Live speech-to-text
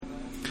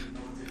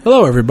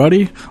Hello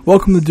everybody,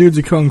 welcome to Dudes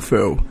of Kung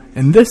Fu.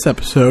 In this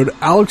episode,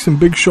 Alex and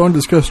Big Sean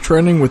discuss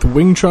training with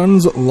Wing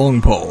Chun's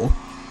long pole.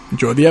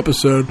 Enjoy the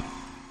episode.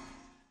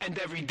 And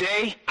every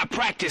day, I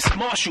practice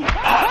martial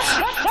arts.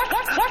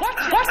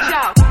 Watch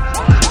out!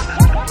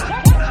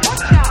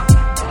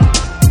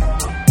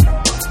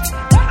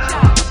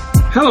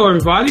 Hello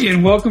everybody,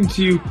 and welcome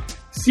to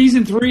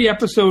Season 3,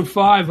 Episode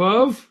 5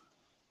 of...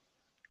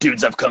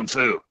 Dudes of Kung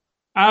Fu.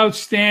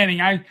 Outstanding.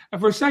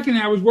 For a second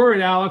I was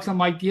worried, Alex. I'm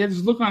like, he had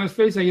this look on his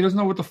face like he doesn't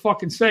know what to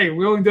fucking say.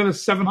 We only did it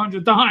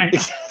 700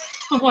 times.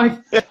 I'm like,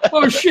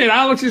 oh shit,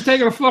 Alex is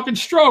taking a fucking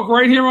stroke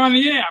right here on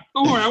the app.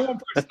 Don't worry, I won't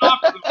put a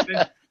stop to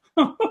it.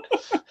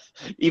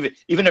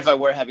 Even if I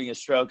were having a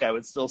stroke, I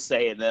would still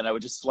say it, and then I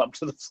would just slump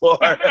to the floor.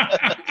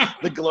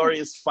 The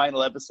glorious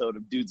final episode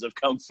of Dudes of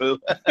Kung Fu.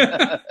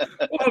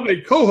 I'll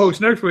be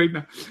co-host next week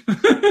now.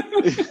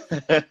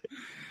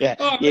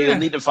 Yeah, you'll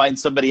need to find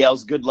somebody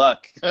else. Good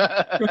luck.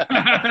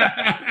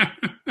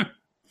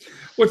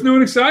 What's new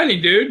and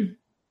exciting, dude?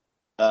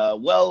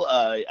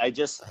 I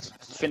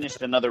just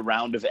finished another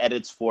round of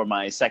edits for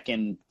my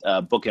second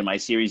book in my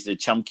series, the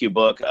Chumkyu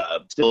book.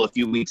 Still a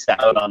few weeks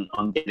out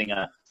on getting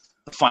a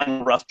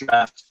final rough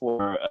draft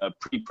for a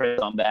pre-print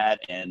on that.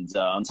 And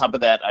on top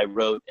of that, I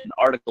wrote an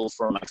article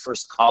for my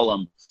first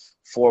column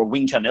for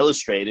Wing Chun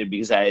Illustrated,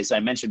 because as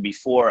I mentioned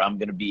before, I'm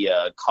going to be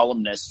a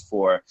columnist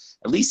for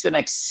at least the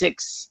next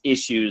 6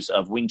 issues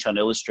of Wing Chun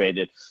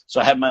Illustrated.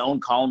 So I have my own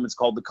column. It's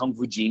called The Kung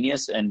Fu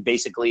Genius, and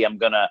basically I'm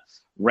going to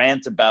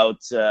rant about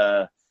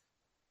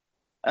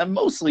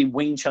mostly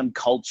Wing Chun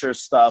culture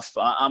stuff.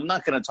 I'm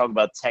not going to talk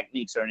about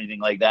techniques or anything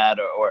like that,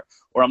 or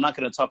I'm not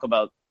going to talk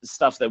about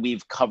stuff that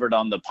we've covered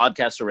on the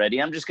podcast already.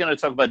 I'm just going to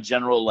talk about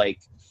general,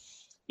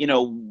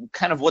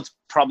 kind of what's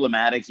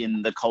problematic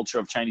in the culture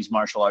of Chinese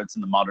martial arts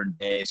in the modern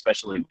day,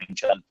 especially Wing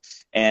Chun.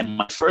 And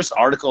my first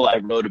article I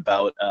wrote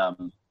about, I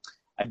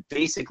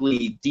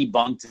basically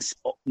debunked this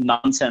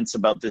nonsense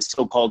about this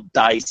so-called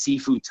Dai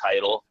Sifu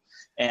title,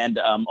 and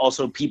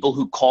also people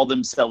who call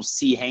themselves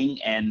Si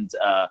Heng and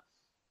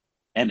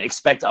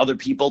expect other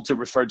people to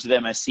refer to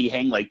them as Si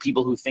Heng, like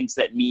people who thinks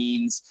that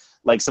means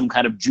like some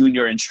kind of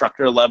junior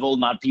instructor level,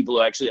 not people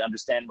who actually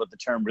understand what the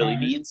term really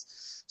means.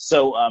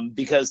 So,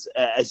 because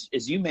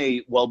as you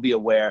may well be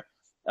aware,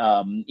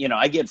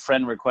 I get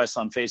friend requests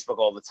on Facebook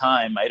all the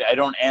time. I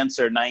don't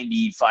answer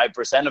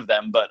 95% of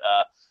them, but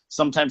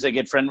sometimes I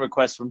get friend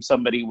requests from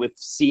somebody with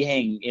Si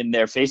Heng in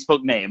their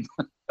Facebook name.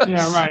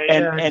 Yeah, right.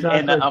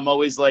 And I'm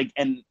always like,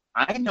 and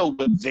I know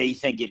what they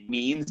think it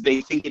means.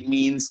 They think it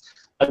means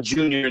a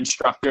junior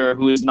instructor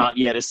who is not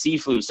yet a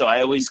Sifu. So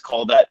I always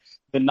call that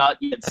the not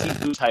yet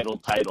Sifu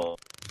title.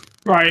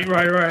 Right.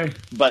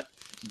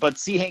 But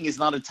Si Heng is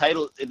not a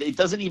title. It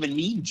doesn't even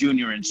mean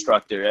junior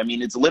instructor. I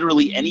mean, it's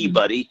literally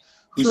anybody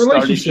who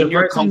started in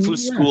your Kung Fu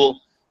school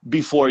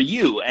before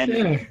you.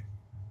 And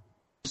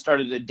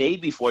started a day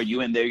before you,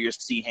 and they're your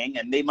Si Heng.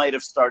 And they might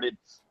have started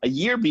a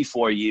year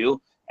before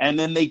you, and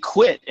then they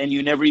quit, and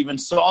you never even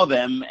saw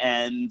them.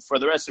 And for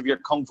the rest of your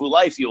Kung Fu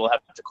life, you will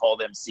have to call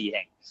them Si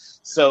Heng.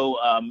 So,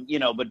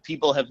 but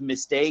people have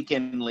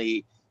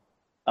mistakenly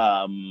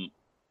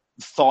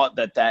thought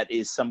that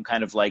is some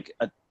kind of like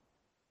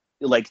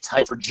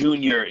type for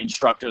junior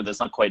instructor that's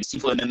not quite a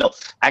Sifu, and then they'll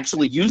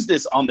actually use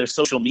this on their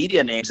social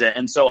media names,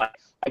 and so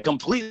I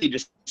completely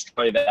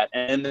destroy that.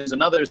 And there's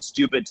another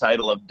stupid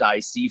title of Dai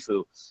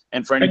Sifu,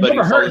 and for anybody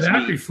I've never who heard follows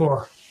that me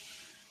before.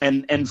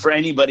 And for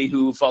anybody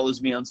who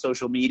follows me on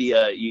social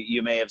media,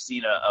 you may have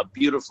seen a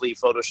beautifully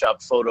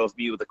photoshopped photo of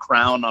me with a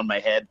crown on my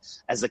head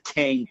as a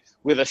king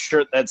with a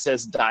shirt that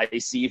says Dai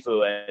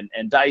Sifu,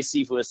 and Dai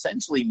Sifu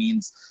essentially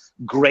means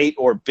great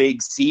or big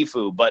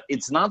Sifu, but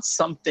it's not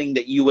something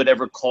that you would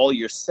ever call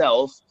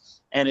yourself,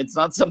 and it's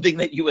not something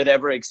that you would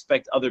ever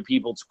expect other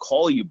people to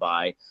call you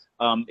by.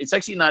 It's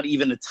actually not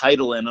even a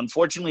title, and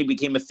unfortunately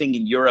became a thing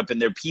in Europe,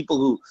 and there are people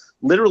who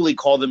literally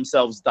call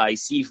themselves Dai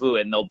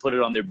Sifu, and they'll put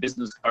it on their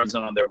business cards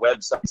and on their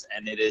websites,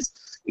 and it is,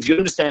 if you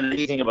understand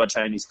anything about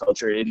Chinese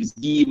culture, it is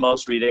the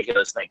most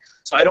ridiculous thing.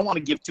 So I don't want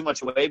to give too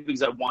much away,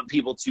 because I want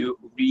people to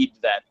read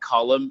that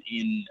column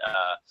in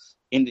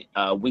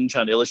Wing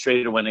Chun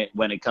Illustrated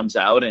when it comes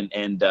out,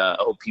 and I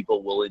hope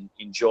people will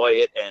enjoy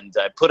it. And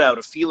I put out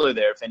a feeler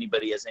there if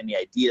anybody has any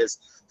ideas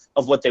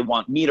of what they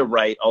want me to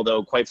write,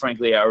 although quite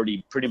frankly I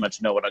already pretty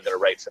much know what I'm going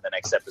to write for the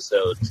next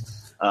episode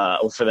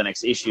or for the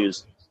next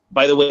issues.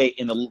 By the way,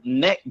 in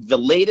the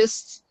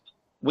latest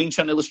Wing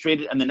Chun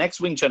Illustrated and the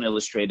next Wing Chun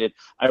Illustrated,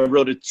 I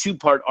wrote a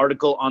 2-part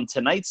article on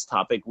tonight's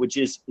topic, which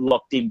is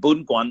Lok Tim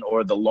Bun Guan,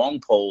 or the long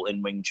pole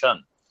in Wing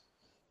Chun.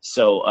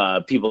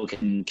 So people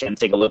can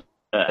take a look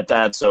at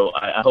that. So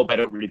I hope I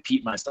don't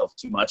repeat myself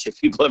too much if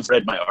people have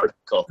read my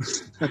article.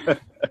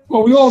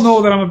 Well, we all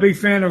know that I'm a big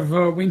fan of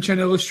Wing Chun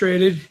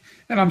Illustrated,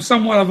 and I'm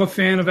somewhat of a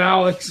fan of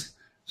Alex.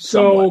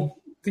 So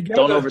together,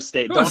 don't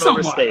overstate. Don't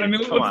overstate. I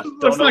mean, Come on.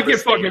 Let's not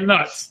get fucking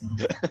nuts.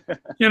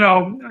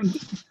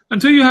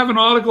 Until you have an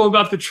article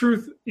about the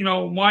truth,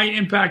 my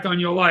impact on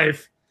your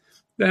life,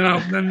 then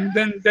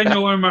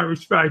you'll earn my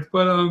respect.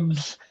 But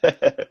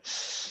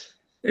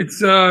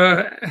It's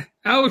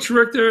Alex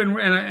Richter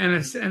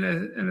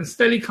and a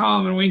steady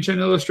column in Wing Chun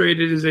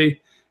Illustrated is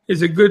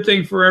a good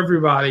thing for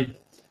everybody.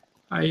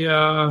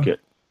 I'm excited.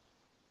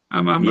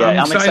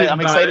 I'm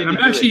excited.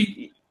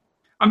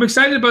 I'm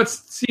excited about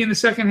seeing the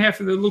second half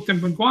of the Luc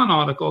Dumpingquan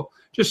article,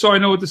 just so I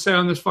know what to say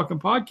on this fucking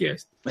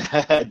podcast.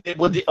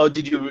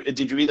 Did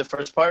you read the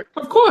first part?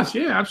 Of course,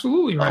 yeah,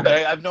 absolutely. Right.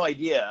 Okay, I have no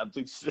idea.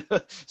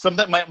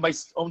 Sometimes my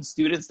own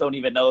students don't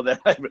even know that,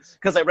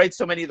 because I write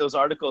so many of those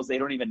articles, they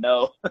don't even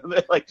know.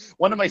 Like,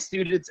 one of my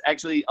students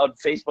actually on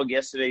Facebook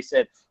yesterday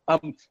said,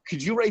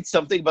 "Could you write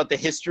something about the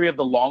history of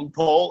the long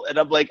pole?" And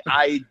I'm like,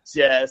 I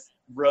just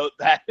wrote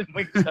that in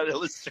Wing Chun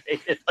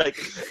Illustrated,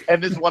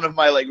 and it's one of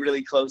my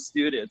really close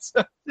students.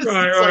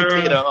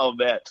 Right. You know, oh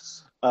man.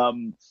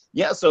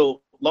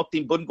 So Luc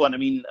Dumpingquan, I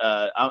mean,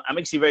 I'm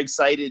actually very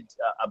excited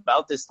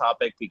about this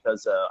topic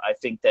because I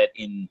think that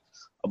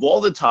of all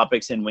the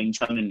topics in Wing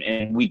Chun,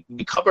 and we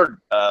covered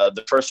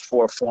the first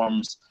 4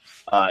 forms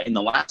in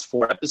the last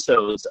 4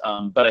 episodes,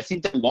 but I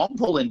think that long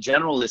pole in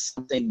general is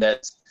something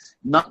that's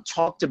not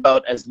talked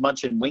about as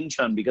much in Wing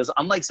Chun, because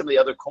unlike some of the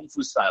other Kung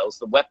Fu styles,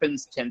 the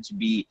weapons tend to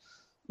be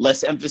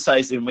less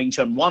emphasized in Wing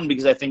Chun. One,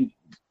 because I think,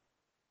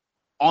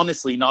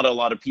 honestly, not a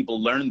lot of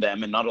people learn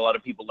them, and not a lot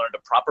of people learned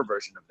a proper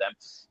version of them.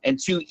 And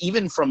 2,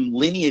 even from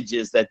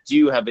lineages that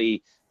do have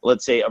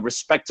let's say, a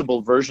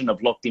respectable version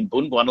of Luc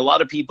Dumpingquan, a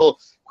lot of people,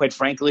 quite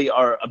frankly,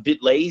 are a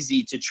bit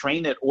lazy to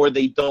train it, or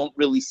they don't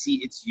really see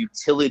its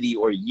utility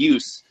or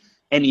use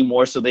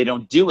anymore, so they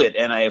don't do it.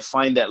 And I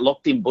find that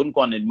Luc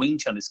Dumpingquan in Wing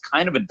Chun is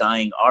kind of a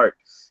dying art.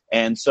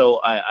 And so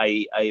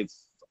I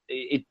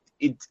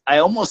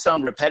almost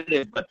sound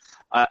repetitive, but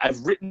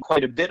I've written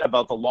quite a bit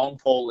about the long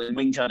pole in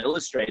Wing Chun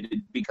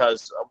Illustrated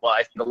because,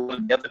 I think a lot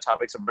of the other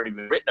topics have already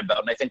been written about,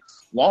 and I think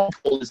long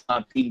pole is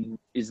not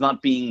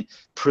being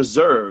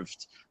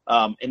preserved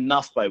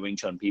enough by Wing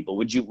Chun people.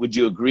 Would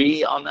you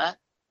agree on that?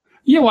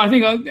 Yeah, well, I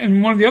think,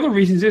 and one of the other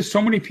reasons is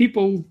so many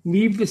people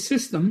leave the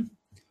system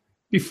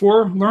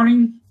before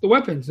learning the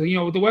weapons. You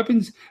know, with the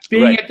weapons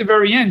being right at the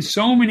very end,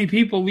 so many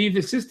people leave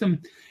the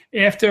system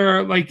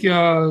after the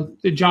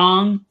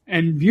Zhang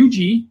and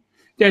Vyuji,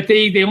 that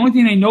the only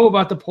thing they know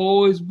about the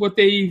pole is what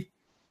they,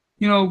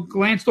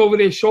 glanced over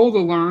their shoulder,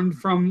 learned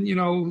from,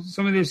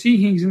 some of their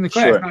Sihings in the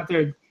class, sure.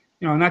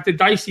 not the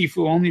Dai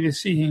Sifu, only the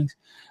Sihings.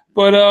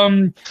 But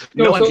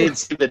no one can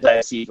see the Dai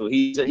Sifu.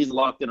 He's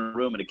locked in a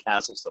room in a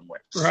castle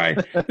somewhere. Right.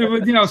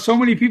 But, so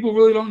many people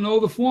really don't know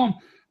the form.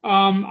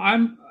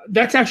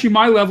 That's actually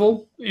my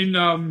level in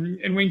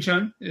Wing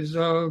Chun.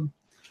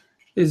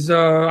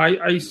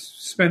 I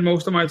spend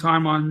most of my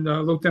time on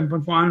Luc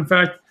Dumpingquan. In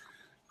fact,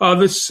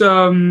 this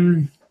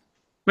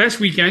last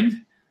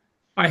weekend,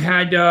 I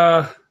had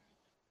a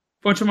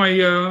bunch of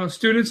my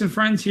students and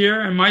friends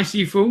here and my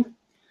Sifu,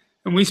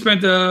 and we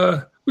spent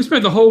the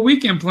whole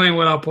weekend playing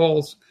with our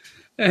poles,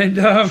 and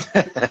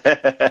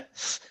it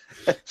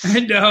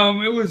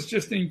was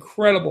just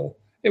incredible.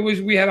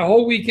 We had a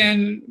whole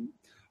weekend,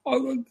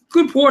 a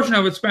good portion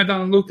of it spent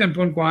on Luc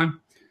Dumpingquan,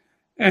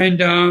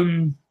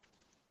 and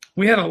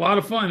we had a lot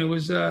of fun.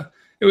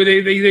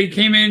 They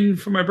came in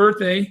for my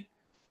birthday,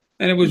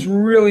 and it was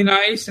really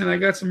nice, and I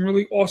got some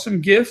really awesome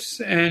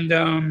gifts,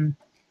 and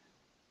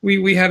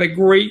we had a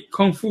great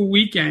Kung Fu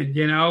weekend.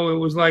 It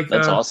was like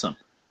that's awesome.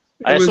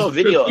 I saw a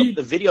video of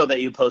the video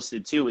that you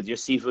posted too with your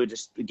Sifu.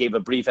 Just gave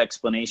a brief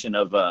explanation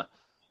of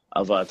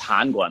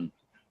Tanguan.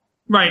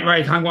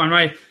 Right, Tanguan,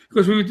 right?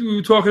 Because we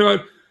were talking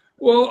about.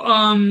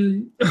 Well,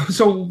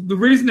 so the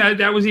reason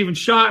that was even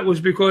shot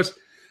was because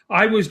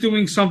I was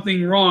doing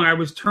something wrong. I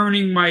was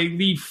turning my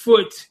lead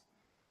foot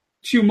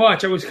too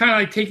much. I was kind of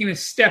like taking a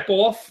step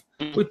off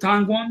with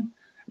Tanguan,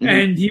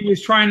 and he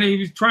was trying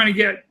to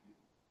get.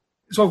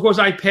 So of course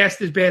I passed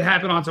this bad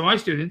habit on to my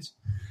students,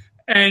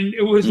 and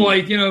it was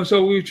like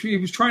So he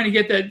was trying to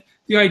get that.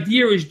 The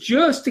idea is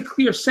just to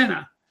clear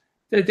center.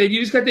 That you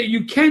just got that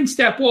you can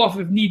step off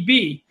if need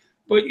be,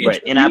 but it's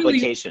in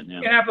application.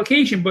 In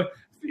application, but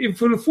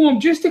for the form,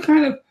 just to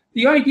kind of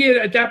the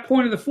idea at that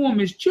point of the form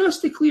is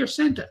just to clear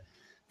center.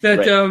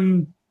 That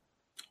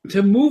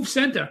to move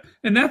center,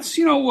 and that's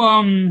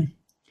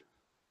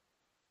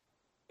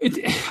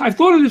I've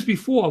thought of this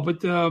before,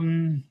 but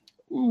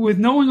with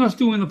knowing us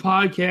doing the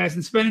podcast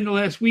and spending the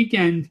last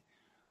weekend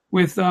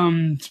with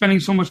spending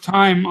so much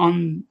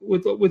time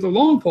with the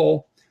long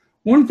pole,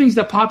 one of the things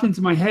that popped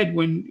into my head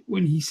when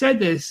he said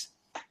this,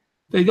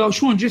 they go,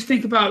 Sean, just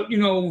think about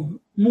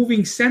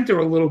moving center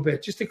a little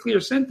bit, just to clear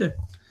center.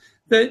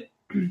 That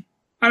I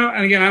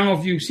don't know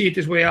if you see it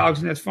this way, Alex,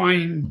 and that's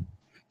fine.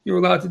 You're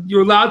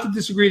allowed to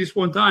disagree this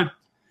one time.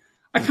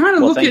 I kind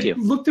of look at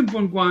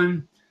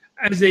Dumpingquan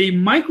as a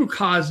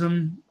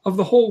microcosm of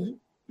the whole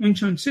Wing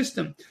Chun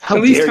system.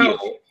 How dare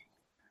you?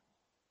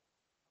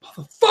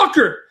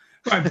 Motherfucker!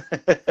 Right.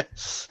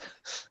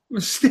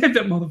 Stab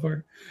that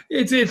motherfucker.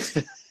 It's if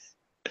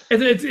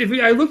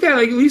I look at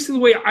it, at least the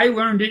way I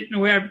learned it, and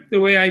the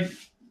way I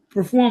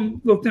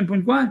perform Luc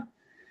Dumpingquan,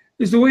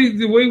 is the way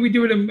we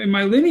do it in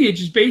my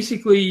lineage is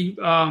basically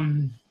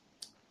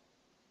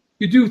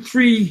you do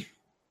 3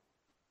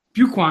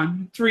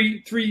 Buquan,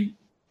 three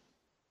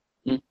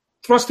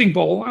thrusting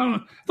pole. I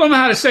don't know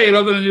how to say it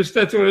other than just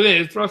that's what it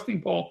is,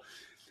 thrusting pole.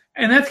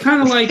 And that's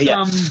kind of like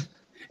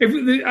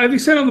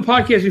I've said on the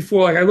podcast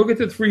before. Like I look at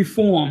the three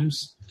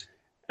forms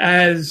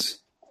as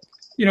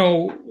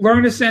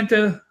learn the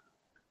center.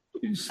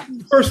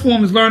 First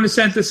form is learn the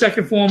center.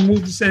 Second form,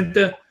 move the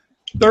center.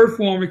 Third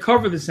form,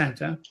 recover the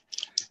center.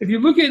 If you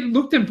look at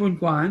Lukten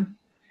Punquan,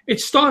 it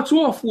starts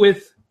off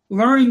with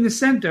learning the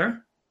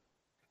center,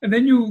 and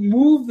then you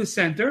move the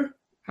center.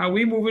 How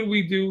we move it,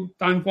 we do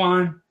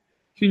Tanquan,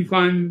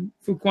 Qinquan,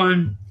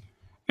 Fuquan,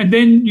 and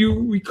then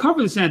you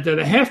recover the center,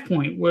 the half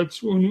point,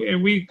 which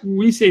and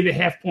we say the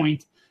half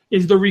point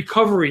is the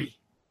recovery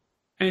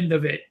end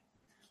of it.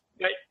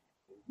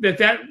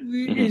 That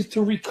is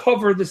to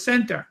recover the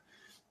center.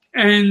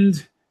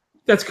 And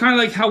that's kind of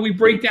like how we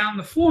break down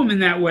the form in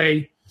that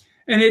way.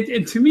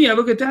 And to me, I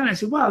look at that and I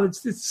say, wow,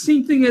 it's the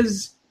same thing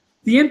as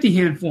the empty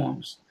hand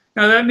forms.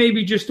 Now, that may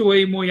be just the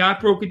way Moyat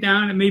broke it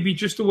down. It may be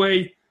just the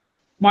way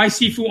my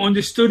Sifu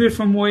understood it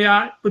from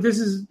Moyat. But this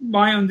is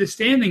my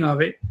understanding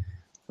of it.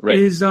 Right.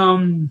 Is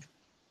when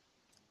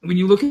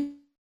you look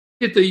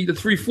at the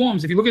three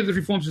forms, if you look at the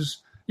three forms as,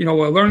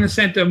 learn the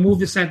center, move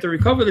the center,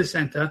 recover the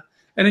center,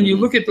 and then you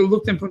look at the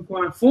Lukten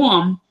Punquan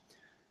form,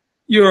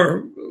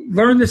 you're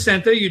learn the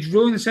center, you're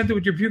drilling the center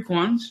with your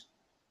Puquans,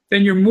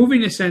 then you're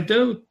moving the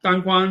center,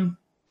 Tanquan,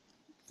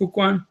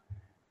 Fuquan,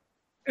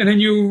 and then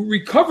you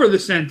recover the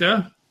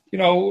center,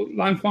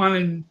 Lanquan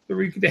and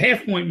the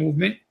half point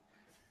movement.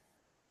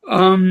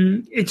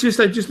 It's just,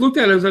 I just looked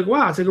at it, I was like,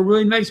 wow, it's like a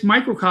really nice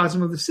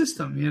microcosm of the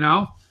system,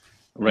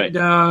 Right.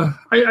 And,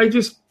 I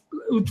just,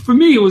 for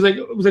me, it was like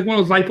one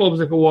of those light bulbs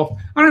that go off.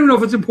 I don't even know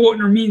if it's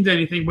important or means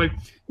anything, but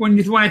when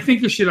I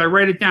think of shit, I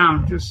write it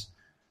down. Just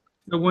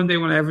one day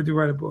when I ever do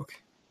write a book.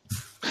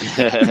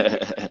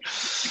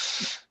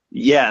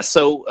 Yeah.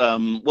 So,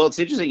 well, it's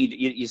interesting.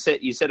 You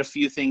said a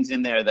few things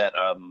in there that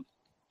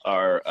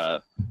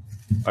are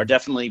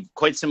definitely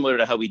quite similar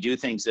to how we do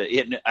things.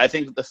 I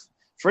think the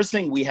first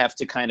thing we have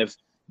to kind of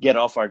get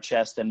off our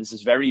chest, and this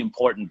is very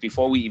important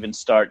before we even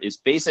start, is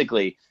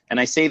basically, and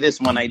I say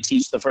this when I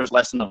teach the first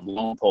lesson of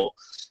long pole,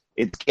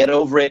 it's get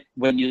over it.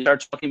 When you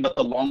start talking about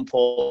the long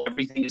pole,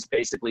 everything is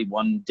basically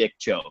one dick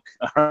joke.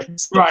 All right?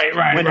 So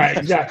right.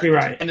 Exactly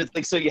right. And it's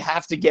like, so you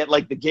have to get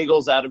like the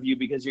giggles out of you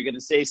because you're going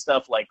to say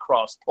stuff like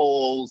cross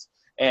poles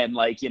and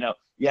like, you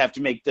have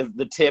to make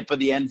the tip of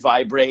the end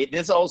vibrate. And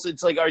it's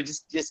like, all right,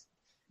 just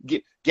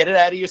get it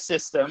out of your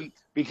system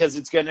because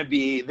it's going to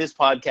be, this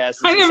podcast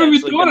is I never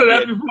even thought of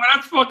that before.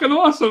 That's fucking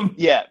awesome.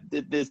 Yeah,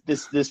 this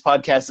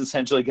podcast is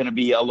essentially going to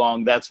be a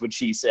long "that's what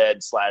she said"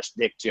 /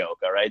 dick joke.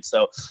 All right.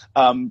 So,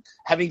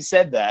 having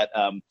said that,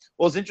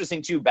 well, it's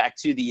interesting too. Back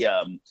to the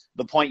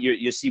point your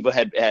Sifu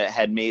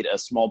had made a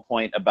small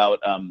point about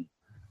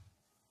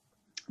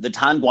the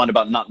Tanguan,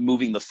 about not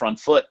moving the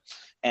front foot,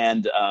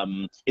 and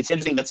it's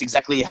interesting. That's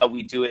exactly how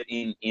we do it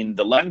in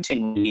the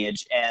Leungting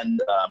lineage, and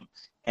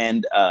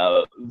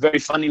very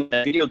funny, when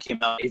that video came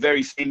out, a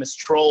very famous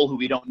troll who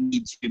we don't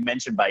need to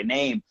mention by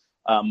name,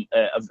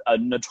 a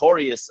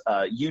notorious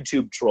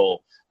YouTube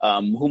troll,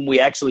 whom we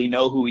actually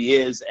know who he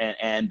is,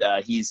 and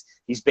he's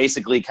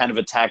basically kind of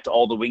attacked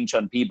all the Wing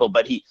Chun people,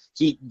 but he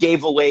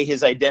gave away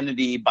his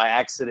identity by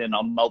accident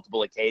on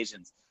multiple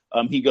occasions.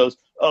 He goes,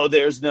 "Oh,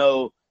 there's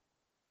no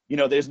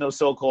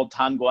so-called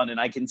Tanguan," and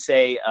I can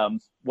say,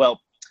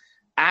 well,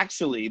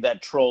 actually,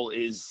 that troll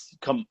is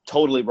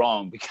totally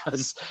wrong,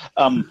 because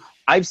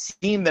I've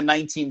seen the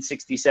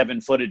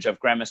 1967 footage of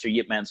Grandmaster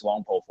Yip Man's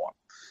long pole form.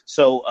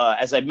 So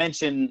as I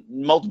mentioned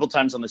multiple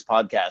times on this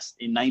podcast,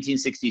 in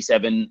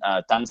 1967,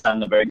 Tang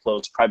Sang, a very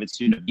close private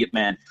student of Yip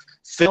Man,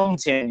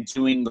 filmed him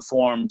doing the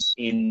forms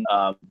in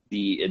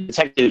the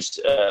Detectives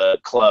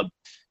Club,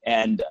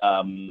 and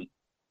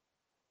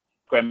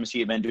Grandmaster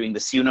Yip Man doing the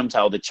Siunam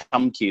Tao, the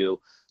Chum Kyu,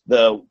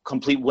 the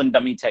complete Wun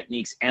Dummy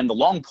techniques, and the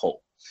long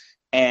pole.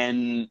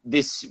 And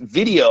this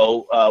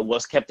video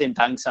was kept in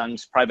Tang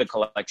Sang's private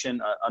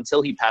collection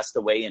until he passed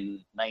away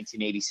in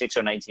 1986 or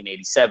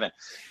 1987.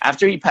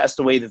 After he passed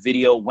away, the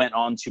video went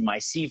on to my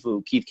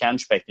Sifu, Keith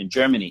Kanspecht, in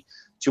Germany,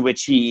 to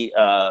which he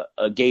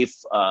gave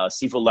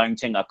Sifu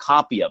Leungting a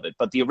copy of it.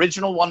 But the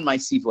original one my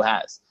Sifu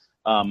has,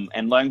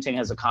 and Leungting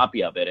has a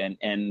copy of it.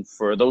 And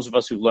for those of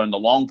us who learned the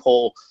long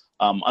pole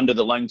under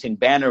the Leungting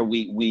banner,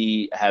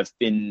 we're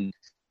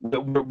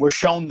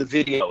shown the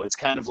video. It's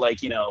kind of like,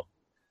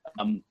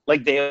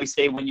 like they always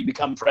say, when you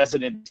become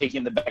president, take you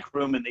in the back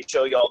room and they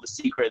show you all the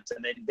secrets,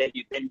 and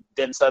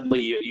then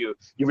suddenly you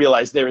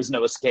realize there is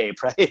no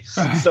escape, right?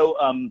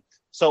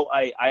 So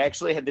I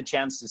actually had the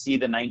chance to see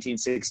the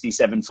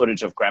 1967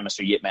 footage of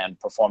Grandmaster Yip Man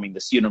performing the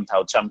Siunam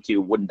Tao, Chum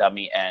Kyu, Wooden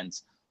Dummy, and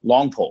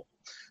long pole.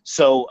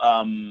 So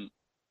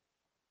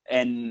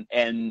and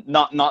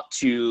not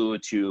to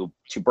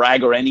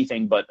brag or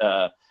anything, but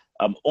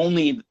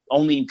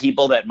only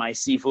people that my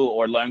Sifu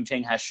or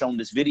Leungting has shown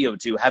this video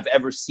to have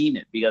ever seen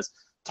it, because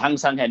Tang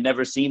Sang had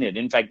never seen it.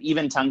 In fact,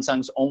 even Tang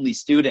Sang's only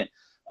student,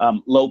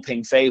 Lo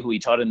Pingfei, who he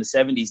taught in the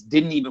 70s,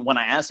 when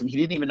I asked him, he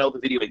didn't even know the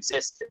video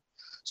existed.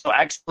 So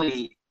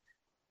actually,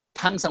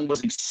 Tang Song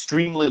was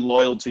extremely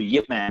loyal to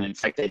Yip Man. In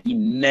fact, that he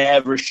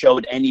never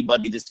showed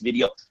anybody this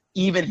video,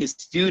 even his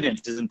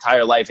students, his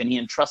entire life. And he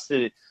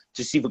entrusted it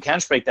to Sifu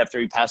Kanspreicht after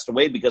he passed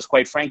away because,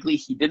 quite frankly,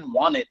 he didn't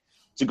want it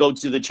to go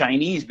to the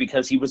Chinese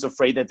because he was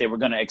afraid that they were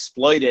going to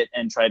exploit it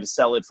and try to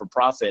sell it for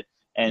profit.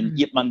 And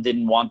Yip Man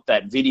didn't want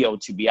that video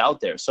to be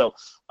out there. So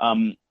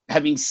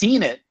having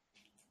seen it,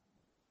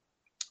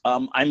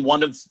 I'm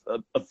one of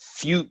a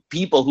few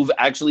people who've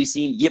actually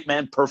seen Yip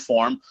Man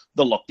perform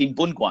the Lokdin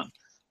Bunguan.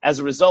 As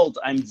a result,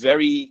 I'm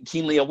very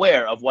keenly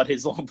aware of what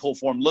his long pole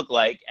form looked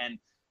like and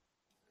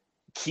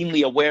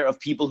keenly aware of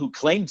people who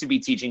claim to be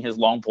teaching his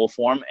long pole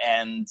form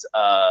and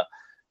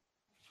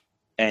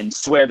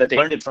swear that they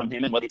learned it from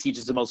him and what he teaches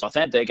is the most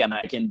authentic. And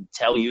I can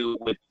tell you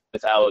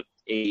without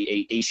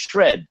a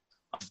shred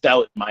of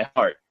doubt in my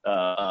heart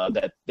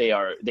that they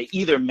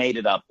either made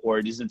it up or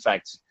it is in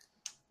fact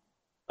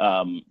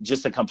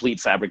just a complete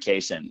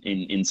fabrication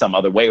in some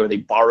other way, or they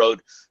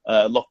borrowed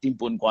Lokdin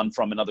Bunguan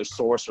from another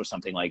source or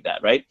something like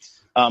that, right?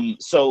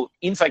 So,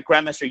 in fact,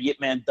 Grandmaster Yip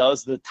Man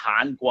does the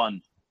Tan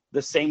Guan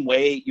the same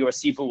way your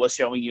Sifu was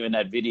showing you in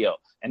that video,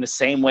 and the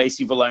same way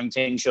Sifu Lang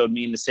Ting showed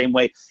me, in the same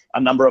way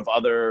a number of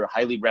other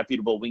highly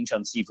reputable Wing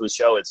Chun Sifus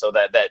show it. So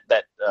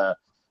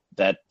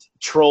that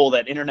troll,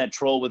 that internet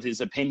troll with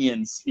his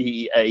opinions,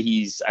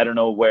 he's I don't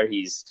know where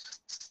he's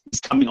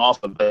coming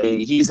off of, but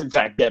he's in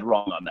fact dead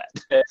wrong on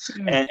that.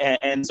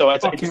 and so I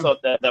just thought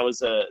that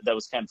was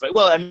kind of funny.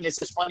 Well, I mean, it's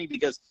just funny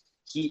because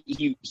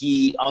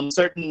he on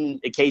certain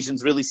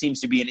occasions really seems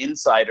to be an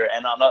insider,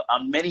 and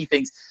on many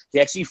things he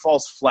actually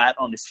falls flat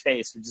on his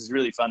face, which is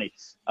really funny.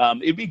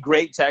 It'd be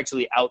great to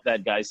actually out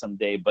that guy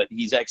someday, but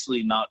he's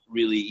actually not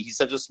really. He's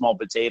such a small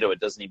potato; it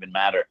doesn't even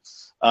matter.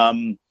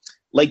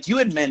 Like you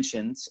had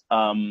mentioned,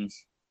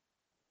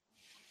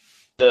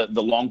 the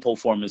long pole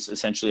form is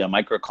essentially a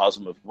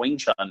microcosm of Wing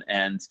Chun,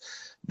 and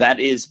that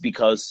is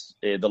because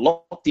the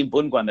Lokdin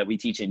Bunguan that we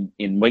teach in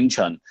Wing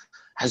Chun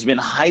has been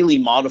highly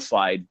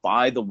modified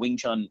by the Wing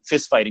Chun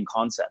fist fighting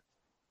concept.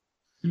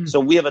 So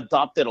we have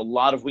adopted a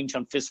lot of Wing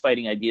Chun fist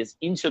fighting ideas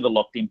into the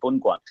Lokdin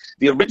Bunguan.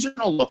 The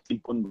original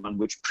Lokdin Bunguan,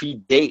 which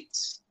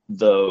predates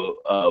the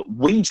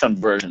Wing Chun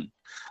version,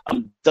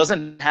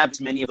 doesn't have as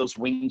many of those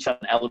Wing Chun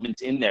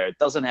elements in there. It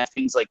doesn't have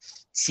things like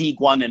Qi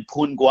Guan and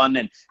Pun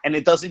Guan, and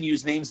it doesn't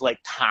use names like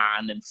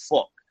Tan and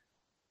Fuk.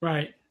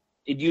 Right.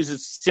 It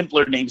uses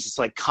simpler names just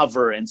like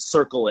cover and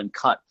circle and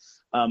cut.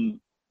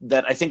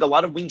 That I think a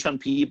lot of Wing Chun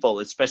people,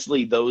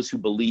 especially those who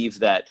believe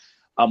that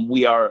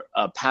we are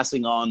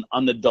passing on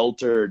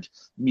unadulterated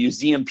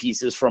museum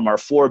pieces from our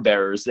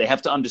forebears, they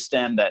have to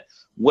understand that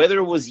whether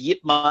it was Yip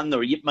Man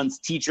or Yip Man's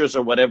teachers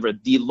or whatever,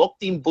 the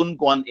Lokdin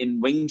Bunguan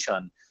in Wing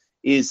Chun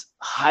is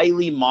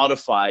highly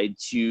modified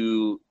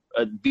to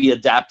be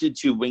adapted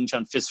to Wing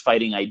Chun fist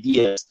fighting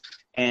ideas,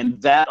 and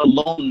that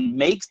alone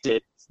makes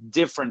it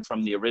different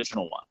from the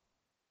original one.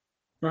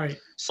 Right.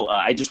 So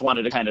I just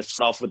wanted to kind of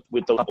start off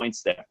with those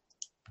points there.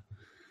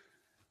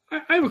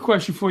 I have a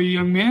question for you,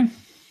 young man.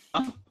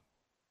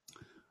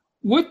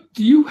 What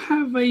do you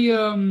have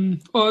a?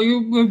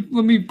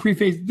 Let me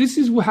preface. This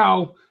is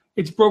how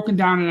it's broken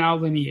down in our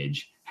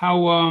lineage. How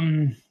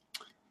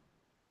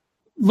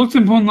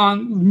Lokdin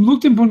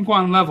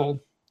Bunguan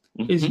level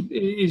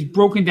is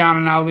broken down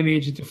in our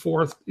lineage into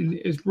four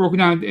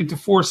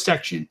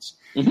sections.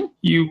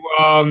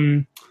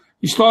 You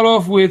start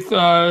off with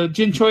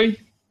Jin Choi,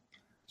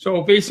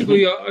 so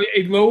basically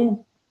a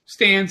low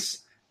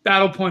stance,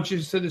 battle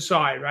punches to the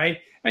side, right?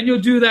 And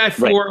you'll do that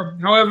for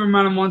however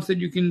amount of months that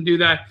you can do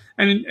that,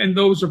 and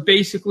those are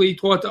basically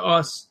taught to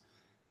us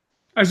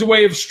as a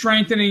way of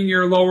strengthening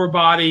your lower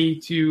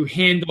body to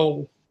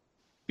handle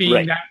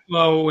being that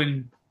low.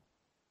 And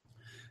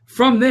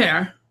from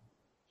there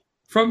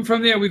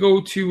we go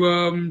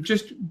to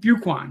just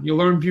Buquan. You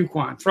learn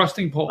Buquan,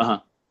 thrusting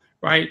pole,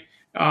 right?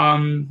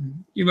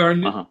 You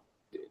learn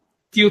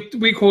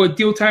we call it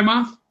Dil Tai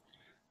Ma.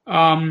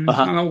 I don't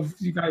know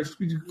if you guys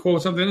call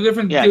it something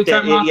different. Yeah, Dil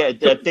Tai Ma.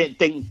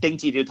 Ding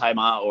Ji Dil Tai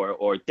Ma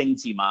or Ding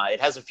Ji Ma. It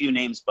has a few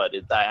names, but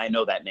I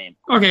know that name.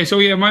 Okay, so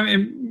yeah,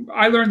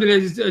 I learned it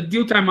as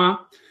Dil Tai Ma,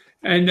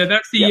 and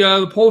that's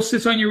the pole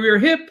sits on your rear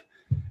hip,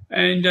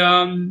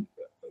 and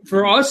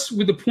for us,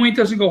 with the point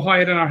doesn't go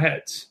higher than our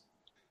heads.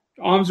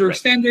 Arms are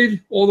extended,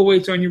 all the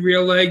weight's on your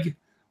rear leg.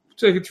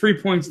 It's like a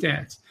 3-point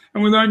stance.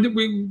 And we learned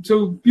that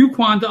so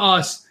Buquan to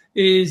us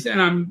is,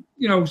 and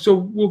so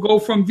we'll go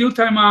from Dil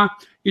Tai Ma,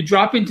 you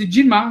drop into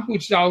Jinma,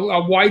 which is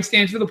our wide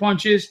stance for the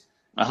punches,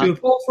 do the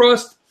pole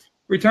thrust,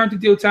 return to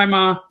Dil Tai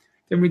Ma,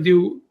 then we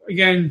do,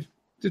 again,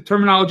 the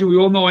terminology. We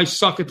all know I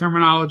suck at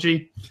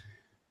terminology.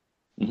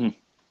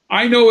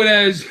 I know it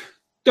as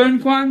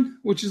Dun Quan,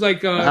 which is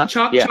like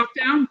chop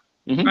down,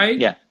 right?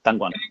 Yeah, Dun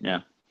Quan,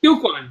 yeah. Dil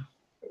Quan,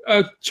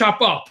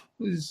 chop up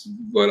is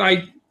what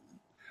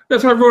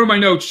that's what I wrote in my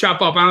notes,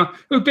 chop up.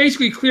 It was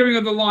basically clearing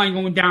of the line,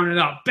 going down and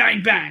up,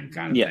 bang, bang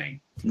kind of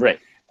thing. Right.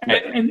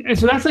 And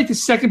so that's like the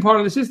second part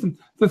of the system.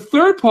 The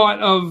third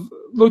part of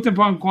Lokdin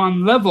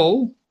Bunguan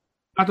level,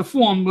 not the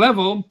form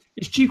level,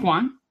 is Chi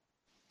Quan,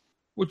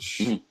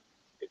 which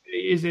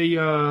is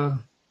a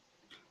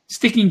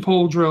sticking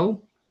pole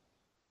drill.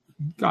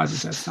 God,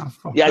 does that sound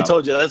fucked Yeah, I up.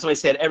 told you. That's why I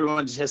said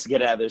everyone just has to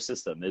get out of their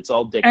system. It's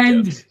all dick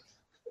And jokes.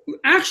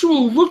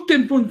 actual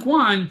Lukten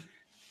Bunquan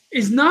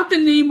is not the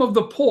name of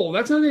the pole.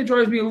 That's something that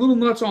drives me a little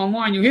nuts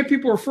online. You hear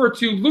people refer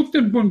to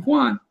Lukten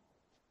Bunquan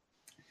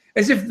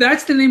as if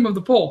that's the name of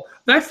the pole.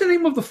 That's the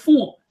name of the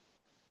form.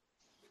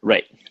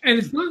 Right. And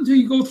it's not until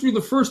you go through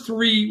the first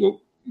three,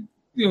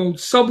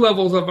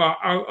 sub-levels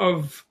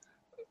of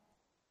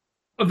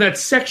that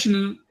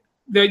section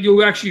that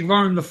you'll actually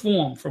learn the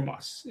form from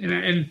us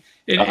in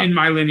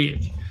my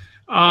lineage.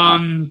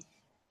 So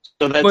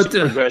that's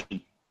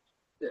progression.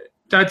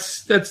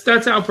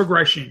 That's our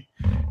progression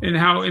in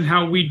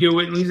how we do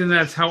it. At least, and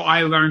that's how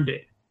I learned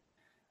it.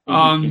 Go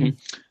ahead.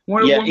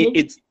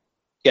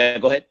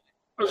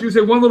 I was going to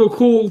say one little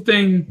cool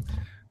thing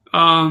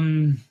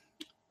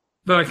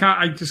that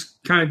I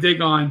just kind of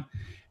dig on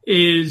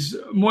is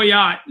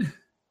Moyat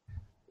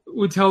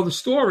would tell the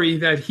story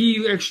that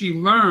he actually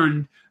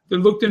learned the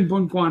Lukten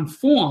Bunquan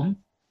form.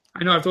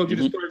 I know I've told you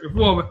the story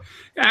before, but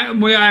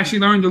Moyat actually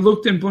learned the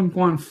Lukten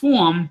Bunquan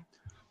form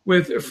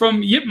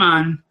from Yip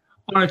Man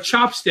on a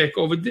chopstick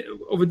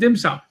over dim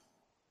sum.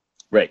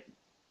 Right.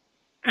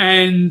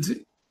 And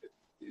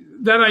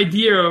that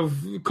idea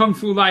of Kung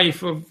Fu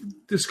life, of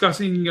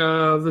discussing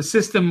the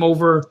system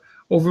over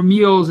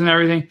meals and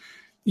everything,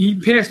 he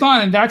passed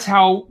on, and that's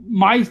how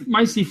my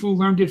Sifu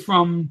learned it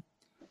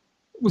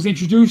was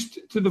introduced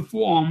to the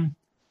form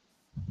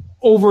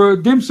over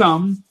dim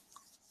sum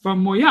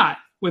from Moyat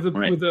with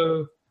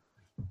a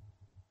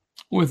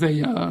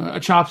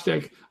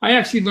chopstick. I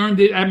actually learned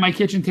it at my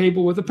kitchen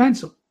table with a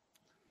pencil.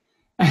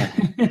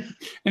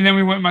 And then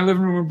we went in my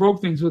living room and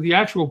broke things with the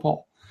actual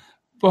pole.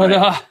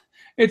 But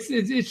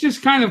it's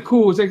just kind of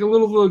cool. It's like a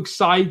little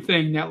side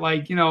thing that,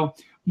 like,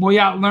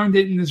 Moyat learned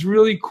it in this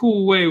really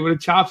cool way with a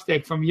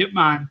chopstick from Yip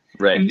Man,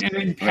 right, and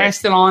then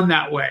passed it on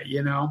that way.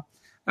 And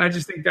I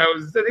just think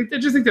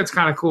that's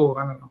kind of cool.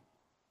 I don't know.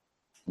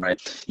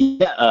 Right.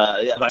 Yeah.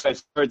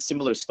 I've heard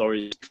similar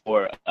stories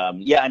before.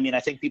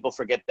 I think people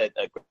forget that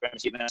Graham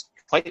Stephen is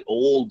quite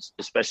old,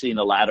 especially in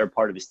the latter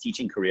part of his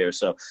teaching career.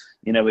 So,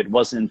 it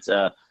wasn't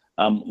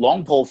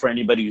long pole for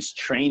anybody who's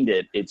trained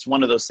it. It's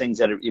one of those things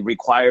that it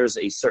requires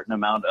a certain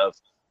amount of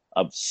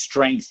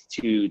strength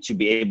to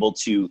be able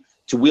to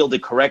wield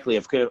it correctly.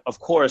 Of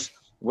course,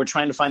 we're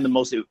trying to find the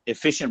most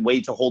efficient way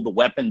to hold the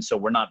weapon, so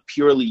we're not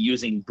purely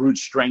using brute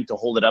strength to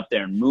hold it up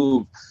there and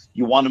move.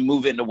 You want to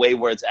move it in a way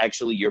where it's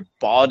actually your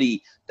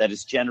body that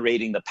is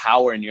generating the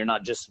power, and you're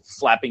not just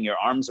flapping your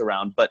arms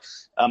around. But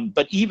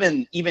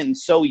even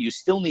so, you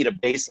still need a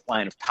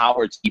baseline of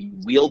power to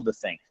even wield the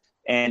thing.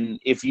 And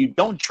if you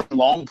don't train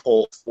long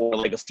pole for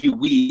like a few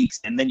weeks,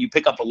 and then you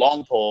pick up a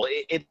long pole,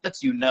 it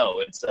lets you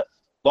know. It's a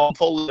long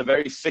pole is a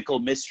very fickle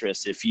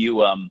mistress. If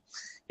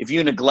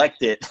you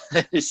neglect it,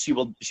 she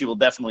will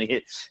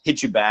definitely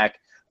hit you back.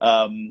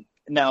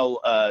 Now,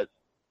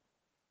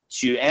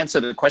 to answer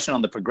the question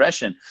on the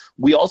progression,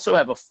 we also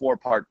have a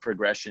 4-part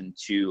progression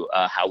to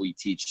how we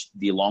teach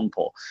the long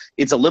pole.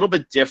 It's a little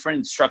bit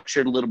different,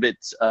 structured a little bit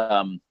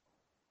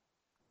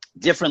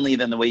differently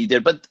than the way you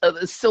did, but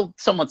it's still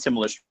somewhat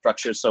similar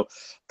structure. So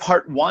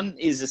part 1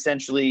 is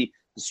essentially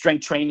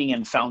strength training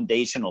and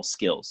foundational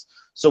skills.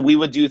 So we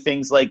would do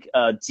things like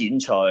Jin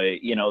Choi,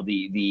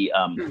 the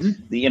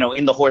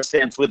in the horse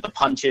stance with the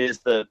punches,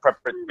 the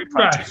preparatory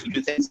punches. Right. You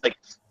do things like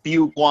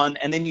Biu Guan,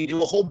 and then you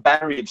do a whole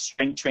battery of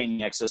strength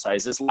training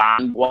exercises,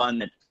 Lan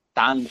Guan, and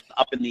Dan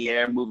up in the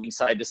air, moving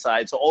side to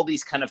side. So all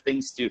these kind of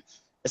things to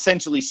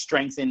essentially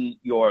strengthen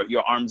your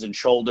arms and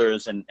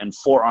shoulders and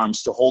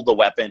forearms to hold the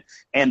weapon,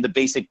 and the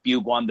basic Biu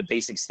Guan, the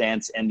basic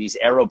stance, and these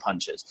arrow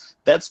punches.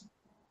 That's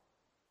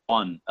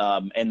one,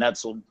 and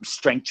that's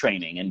strength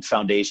training and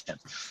foundation.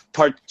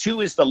 Part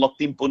 2 is the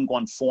Lukten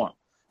Bunquan form.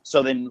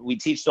 So then we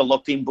teach the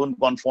Lukten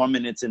Bunquan form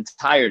in its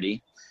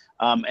entirety.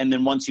 And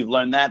then once you've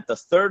learned that, the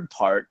third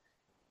part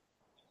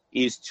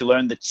is to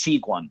learn the Qi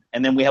Guan.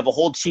 And then we have a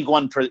whole Qi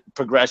Guan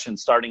progression,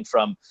 starting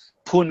from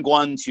Pun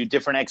Guan to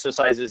different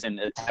exercises and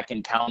attack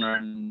and counter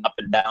and up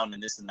and down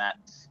and this and that.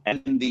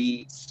 And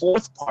the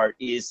fourth part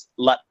is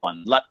Lat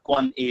Guan. Lat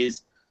Guan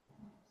is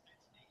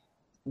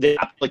the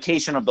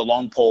application of the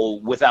long pole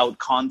without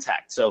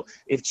contact. So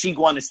if Qi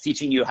Guan is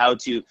teaching you how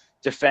to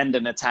defend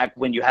and attack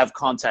when you have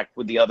contact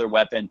with the other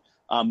weapon,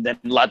 then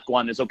Lat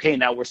Guan is, okay,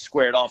 now we're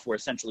squared off, we're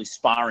essentially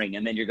sparring,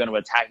 and then you're going to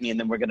attack me, and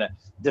then we're going to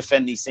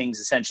defend these things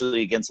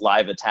essentially against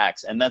live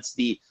attacks. And that's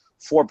the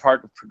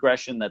 4-part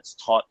progression that's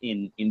taught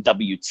in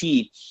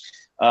WT.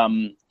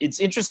 It's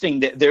interesting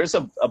that there's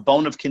a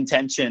bone of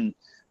contention,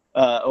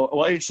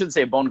 well, I shouldn't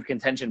say a bone of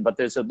contention, but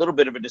there's a little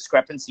bit of a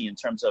discrepancy in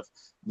terms of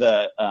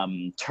the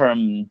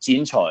term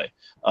Jin Choi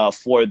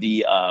for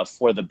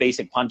the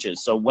basic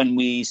punches. So when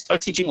we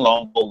start teaching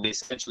long pole, we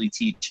essentially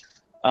teach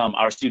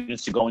our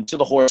students to go into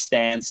the horse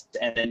stance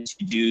and then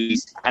to do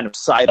these kind of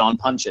side-on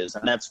punches.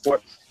 And that's for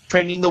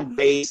training the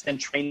waist and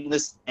training the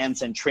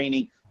stance and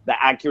training the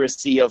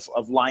accuracy of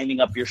lining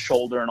up your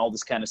shoulder and all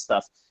this kind of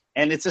stuff.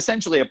 And it's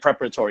essentially a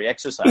preparatory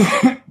exercise.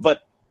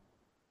 But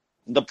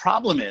the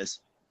problem is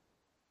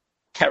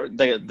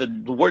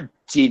the word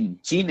jin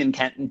in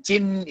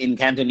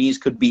Cantonese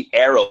could be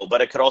arrow,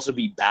 but it could also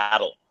be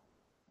battle.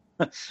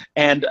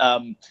 And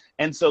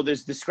so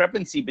there's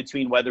discrepancy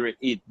between whether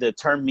the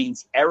term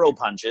means arrow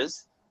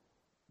punches,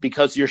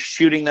 because you're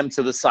shooting them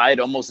to the side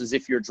almost as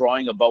if you're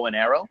drawing a bow and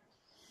arrow,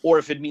 or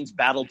if it means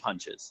battle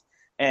punches.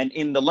 And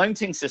in the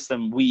Leungting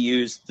system, we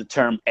use the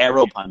term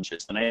arrow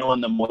punches. And I know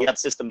in the Moyat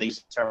system, they use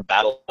the term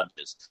battle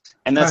punches.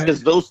 And that's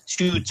because those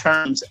two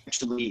terms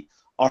actually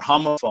are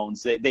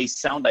homophones. They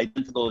sound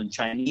identical in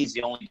Chinese.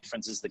 The only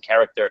difference is the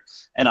character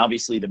and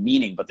obviously the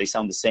meaning, but they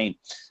sound the same.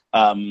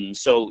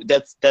 So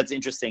that's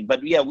interesting.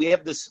 But yeah, we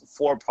have this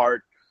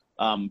 4-part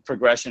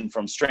progression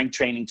from strength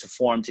training to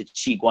form to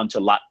Qi Guan to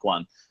Lat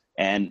Guan.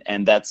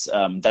 And that's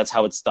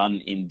how it's done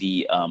in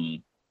the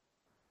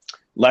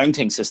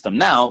Leungting system.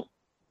 Now,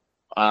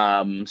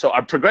 so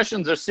our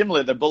progressions are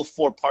similar. They're both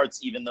 4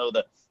 parts, even though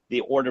the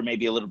order may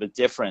be a little bit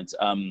different.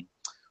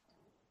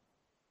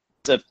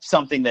 It's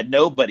something that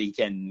nobody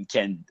can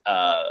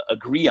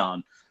agree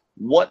on,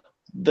 what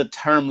the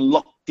term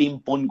Lok Tim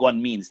Pun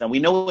Guan means. Now, we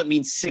know it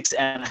means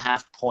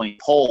 6.5 point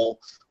pole,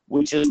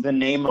 which is the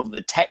name of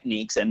the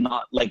techniques, and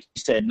not, like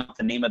you said, not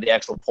the name of the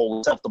actual pole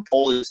itself. The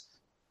pole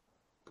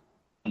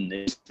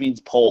means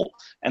pole.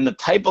 And the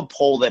type of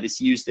pole that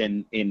is used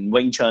in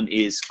Wing Chun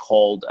is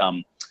called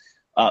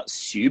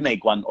Xu Mei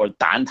Guan or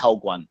Dan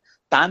Tao Guan.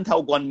 Dan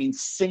Tao Guan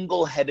means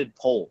single-headed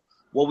pole.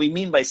 What we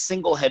mean by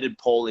single-headed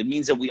pole, it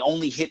means that we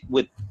only hit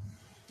with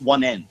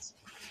one end.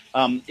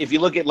 If you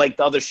look at like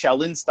the other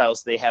Shaolin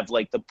styles, they have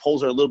like the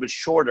poles are a little bit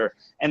shorter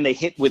and they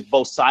hit with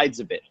both sides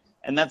of it.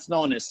 And that's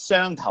known as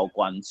Seung Tao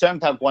Guan. Seung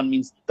Tao Guan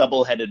means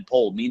double-headed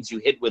pole, means you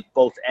hit with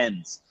both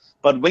ends.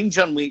 But Wing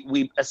Chun,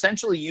 we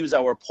essentially use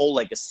our pole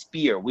like a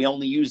spear. We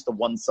only use the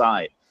one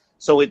side.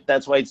 So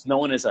that's why it's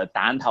known as a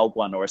Dan Tao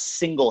Guan or a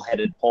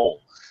single-headed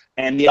pole.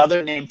 And the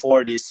other name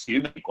for it is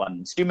Xu Mei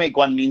Guan. Xu Mei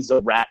Guan means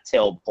the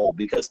rat-tailed pole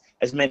because,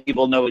 as many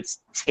people know, it's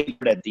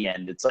tapered at the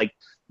end. It's like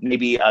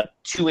maybe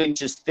 2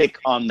 inches thick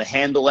on the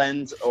handle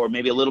end, or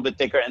maybe a little bit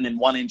thicker, and then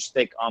 1 inch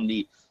thick on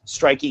the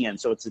striking end.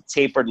 So it's a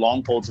tapered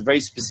long pole. It's a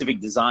very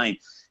specific design.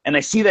 And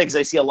I see that because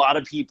I see a lot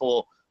of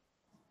people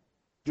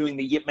doing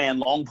the Yip Man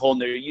long pole,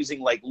 and they're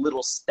using like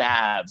little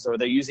stabs, or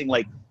they're using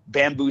like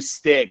bamboo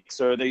sticks,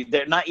 or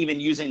they're not even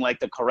using like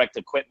the correct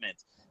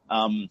equipment.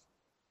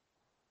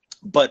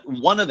 But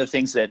one of the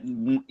things that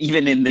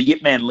even in the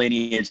Yip Man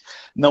lineage,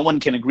 no one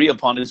can agree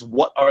upon is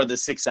what are the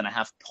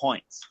 6.5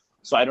 points.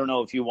 So I don't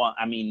know if you want,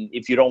 I mean,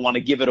 if you don't want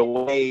to give it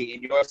away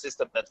in your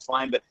system, that's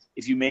fine. But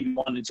if you maybe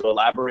wanted to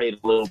elaborate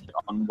a little bit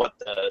on what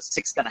the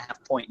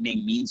 6.5 point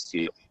name means to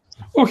you.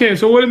 Okay,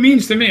 so what it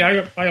means to me,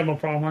 I have no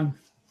problem.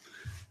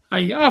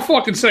 I'll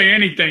fucking say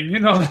anything, you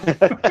know.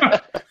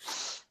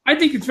 I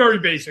think it's very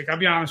basic, I'll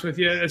be honest with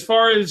you. As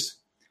far as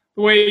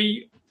the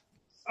way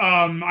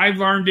I've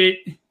learned it,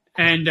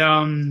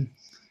 and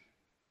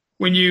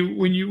when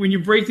you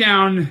break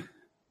down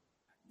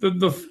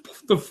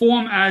the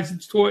form as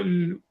it's taught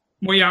in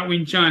Moyat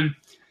Wing Chun,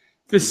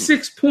 the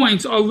 6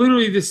 points are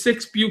literally the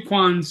 6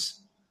 buquans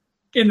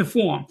in the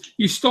form.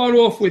 You start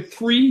off with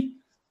 3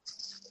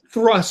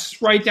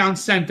 thrusts right down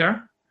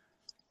center,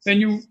 then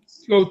you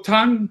go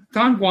Tan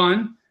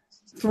Guan,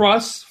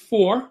 thrust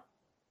 4,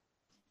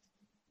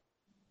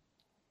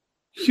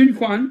 Xun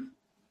Quan,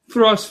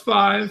 thrust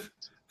 5,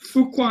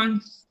 Fu Quan,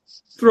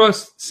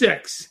 thrust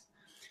 6.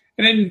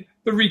 And then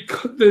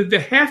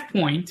the half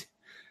point,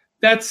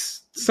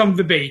 that's some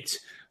debate.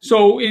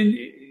 So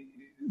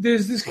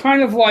there's this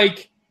kind of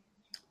like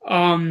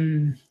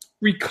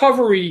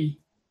recovery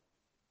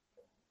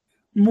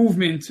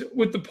movement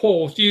with the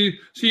poles.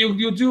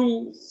 You'll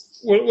do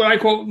what I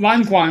call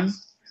Lan Quan.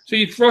 So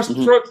you thrust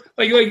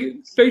like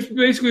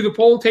basically the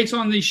pole takes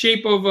on the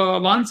shape of a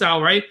Lancao,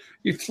 right?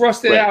 You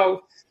thrust it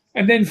out,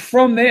 and then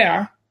from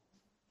there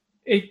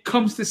it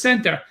comes to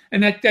center,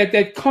 and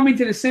that coming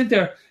to the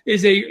center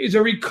is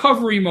a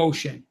recovery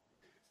motion.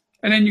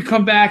 And then you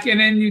come back, and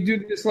then you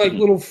do this like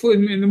little flip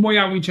in the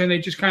Moyat Wing Chun. They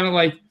just kind of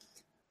like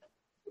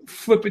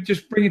flip it,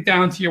 just bring it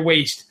down to your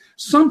waist.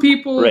 Some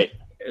people,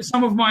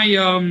 some of my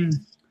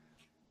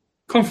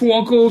Kung Fu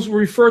uncles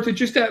refer to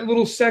just that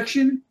little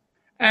section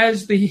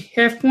as the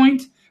half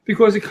point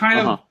because it kind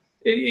of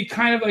it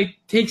kind of like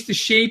takes the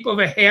shape of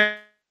a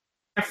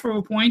half of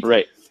a point.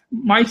 Right.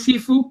 My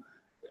Sifu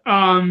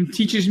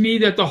teaches me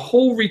that the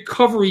whole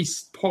recovery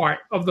part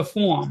of the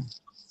form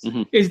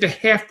is the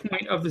half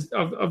point of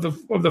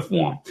the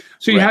form.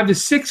 So you have the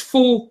 6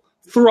 full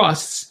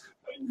thrusts,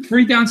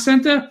 3 down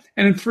center,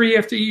 and then 3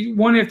 after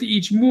one after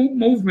each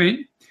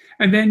movement,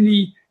 and then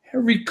the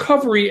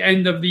recovery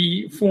end of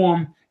the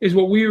form is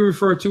what we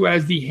refer to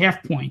as the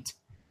half point.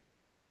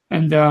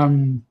 And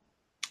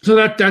so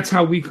that's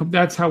how we come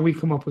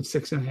up with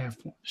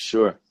 6.5 points.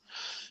 Sure.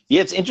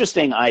 Yeah, it's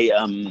interesting.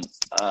 I've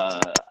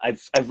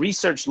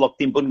researched Lok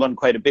Tim Pun Guan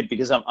quite a bit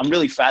because I'm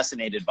really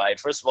fascinated by it.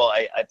 First of all,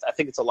 I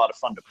think it's a lot of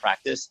fun to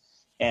practice,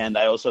 and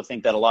I also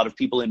think that a lot of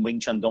people in Wing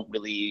Chun don't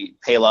really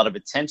pay a lot of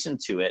attention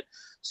to it.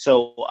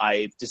 So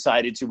I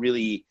decided to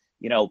really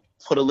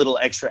put a little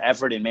extra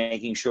effort in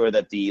making sure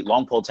that the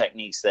long pole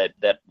techniques that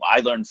I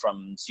learned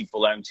from Sifu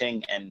Leung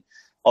Ting and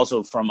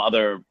also from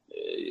other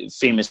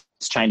famous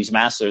Chinese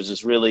masters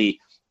is really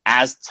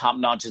as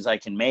top-notch as I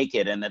can make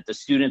it, and that the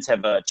students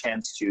have a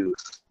chance to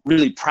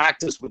really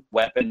practice with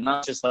weapon,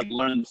 not just like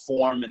learn the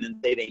form and then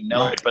say they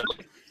know it, but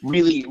like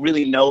really,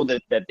 really know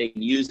that they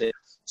can use it.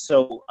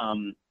 So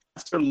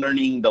after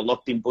learning the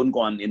Lok Tim Bun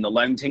Guan in the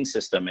Leung Ting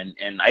system,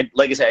 and I,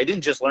 like I said, I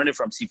didn't just learn it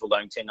from Sifu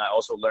Leung Ting, I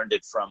also learned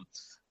it from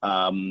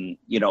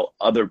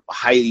other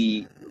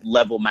high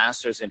level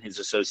masters in his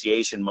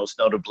association. Most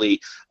notably,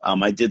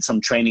 I did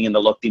some training in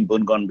the Lok Tim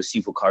Bun Guan with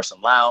Sifu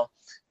Carson Lau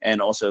and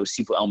also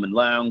Sifu Elman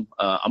Leung,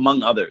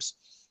 among others.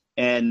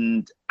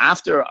 And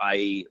after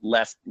I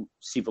left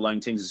Sifu Leung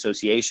Ting's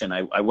association,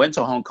 I went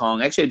to Hong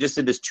Kong. Actually, I just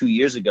did this 2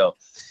 years ago,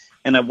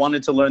 and I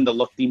wanted to learn the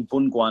Lok Tim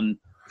Bun Guan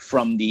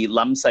from the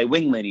Lam Sai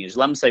Wing lineage.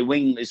 Lam Sai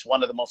Wing is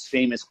one of the most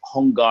famous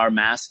Hong Gar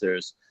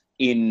masters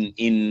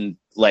in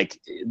like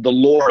the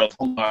lore of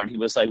Hong Gar. He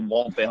was like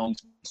Wong Fei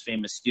Hong's most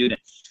famous student.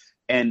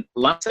 And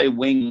Lam Sai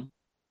Wing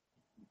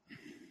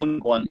Bun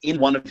Guan in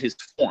one of his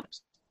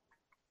forms.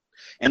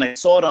 And I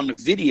saw it on the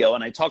video,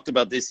 and I talked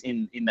about this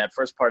in that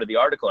first part of the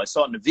article. I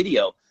saw it in the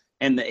video,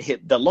 and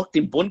the Lok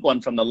Tim Bun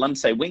Guan from the Lam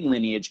Sai Wing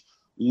lineage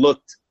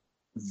looked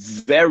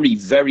very,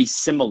 very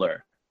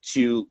similar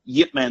to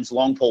Yip Man's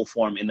long pole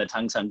form in the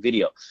Tang Sang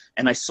video.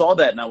 And I saw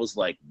that, and I was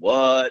like,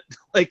 what?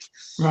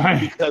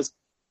 Because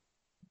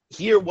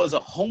here was a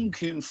Hong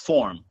Kun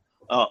form,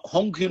 a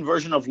Hong Kun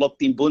version of Lok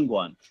Tim Bun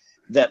Guan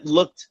that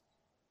looked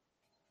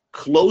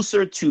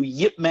closer to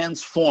Yip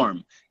Man's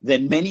form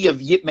than many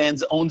of Yip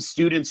Man's own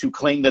students who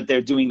claim that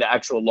they're doing the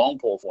actual long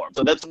pole form.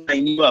 So that's when I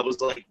knew. I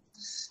was like,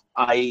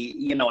 I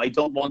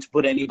don't want to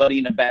put anybody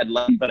in a bad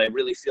light, but I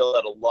really feel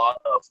that a lot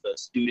of the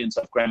students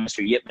of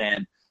Grandmaster Yip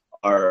Man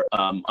are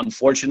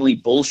unfortunately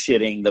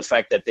bullshitting the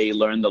fact that they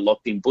learned the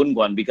Lok Tim Bun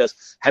Guan, because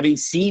having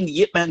seen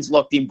Yip Man's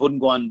Lok Tim Bun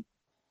Guan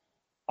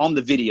on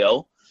the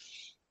video,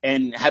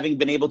 and having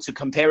been able to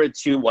compare it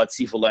to what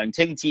Sifu Leung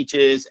Ting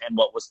teaches and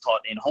what was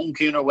taught in Hong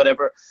Kong or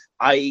whatever,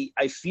 I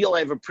feel I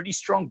have a pretty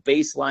strong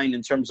baseline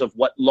in terms of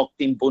what Lok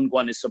Tim Bun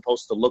Guan is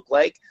supposed to look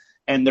like.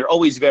 And there are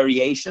always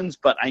variations,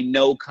 but I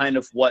know kind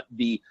of what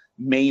the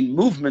main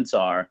movements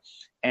are.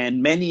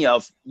 And many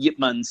of Yip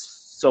Man's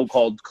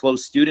so-called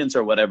close students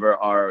or whatever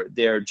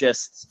they're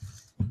just,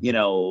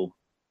 and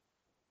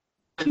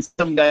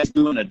some guys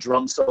doing a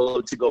drum solo,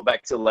 to go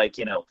back to like,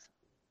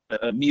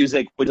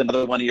 music was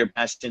another one of your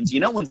passions.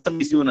 When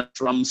somebody's doing a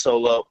drum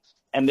solo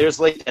and there's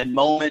like a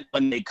moment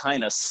when they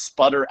kind of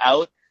sputter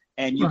out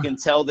and you can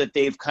tell that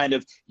they've kind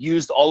of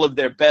used all of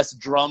their best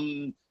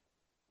drum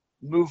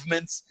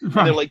movements. And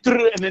they're like,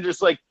 and then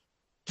just like,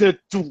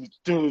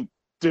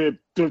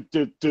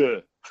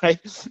 right?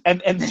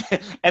 And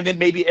then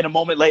maybe in a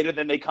moment later,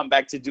 then they come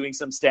back to doing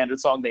some standard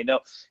song they know.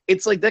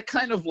 It's like that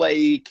kind of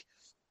like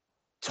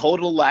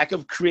total lack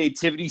of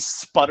creativity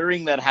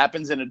sputtering that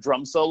happens in a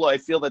drum solo. I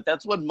feel that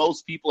that's what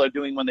most people are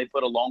doing when they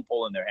put a long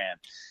pole in their hand.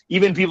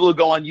 Even people who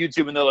go on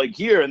YouTube and they're like,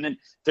 here, and then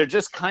they're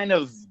just kind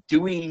of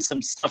doing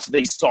some stuff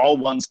they saw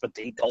once, but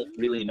they don't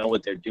really know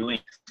what they're doing.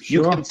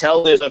 Sure. You can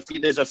tell there's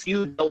a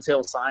few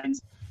telltale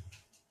signs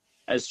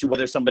as to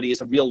whether somebody is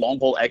a real long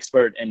pole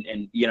expert, and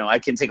I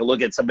can take a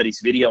look at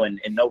somebody's video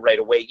and know right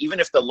away, even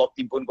if the Lok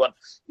Tim Bun Guan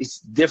is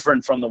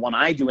different from the one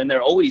I do, and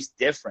they're always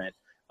different.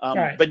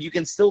 Right. But you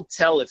can still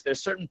tell if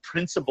there's certain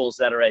principles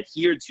that are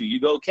adhered to. You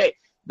go, okay,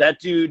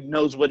 that dude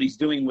knows what he's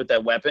doing with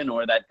that weapon,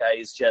 or that guy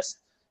is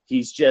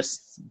he's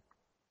just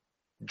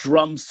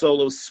drum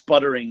solo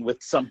sputtering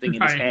with something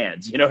in his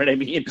hands. You know what I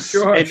mean?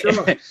 Sure.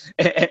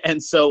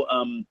 And so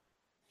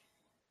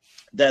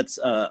that's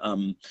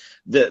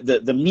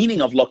the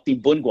meaning of Lok Tim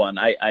Bun Guan.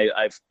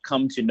 I've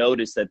come to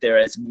notice that there are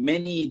as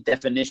many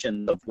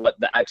definitions of what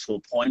the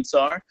actual points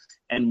are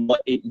and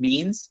what it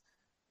means.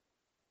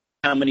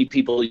 How many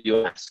people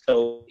you ask.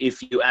 So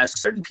if you ask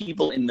certain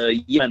people in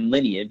the Yiman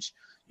lineage,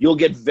 you'll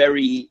get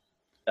very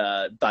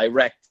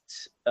direct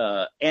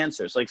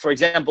answers. Like, for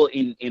example,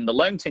 in the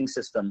Leung Ting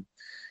system,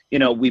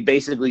 we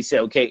basically say,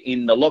 okay,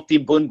 in the Lok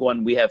Tim Bun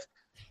Guan, we have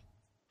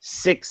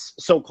 6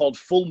 so-called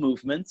full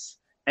movements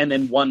and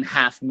then 1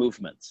 half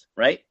movement,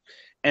 right?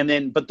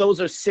 But those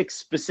are 6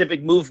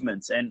 specific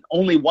movements, and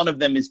only one of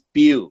them is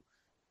Biu.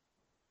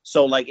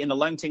 So like in the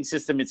Leung Ting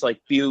system, it's like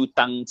Biu,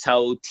 Tang,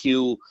 Cao,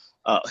 Tiu,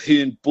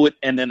 Hun, But,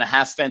 and then the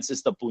half fence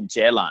is the Bun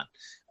Jelan.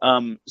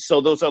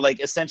 So those are like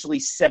essentially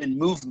 7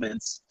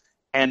 movements,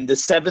 and the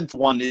 7th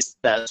one is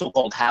that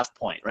so-called half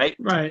point, right?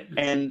 Right.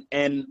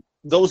 And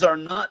those are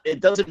not, it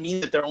doesn't mean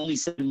that there are only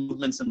 7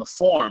 movements in the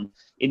form.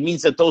 It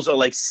means that those are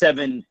like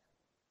 7.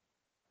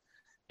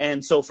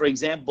 And so, for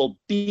example,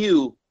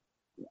 Biu,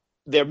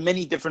 there are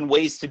many different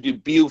ways to do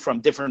Biu from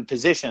different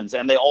positions,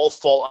 and they all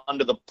fall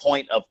under the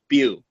point of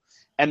Biu.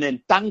 And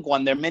then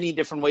Dangguan, there are many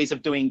different ways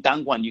of doing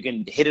Dangguan. You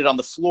can hit it on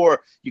the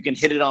floor. You can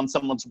hit it on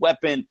someone's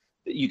weapon.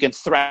 You can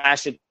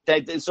thrash it.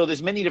 So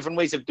there's many different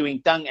ways of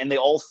doing Dang, and they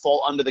all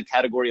fall under the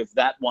category of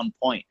that one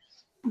point.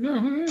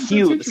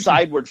 Cue the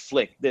sideward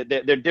flick. There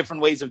are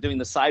different ways of doing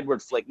the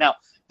sideward flick. Now,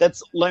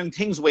 that's Leung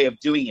Ting's way of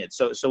doing it.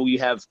 So you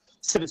have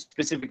 7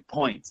 specific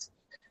points.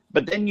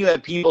 But then you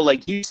have people,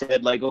 like you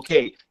said, like,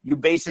 okay, you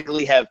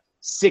basically have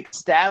 6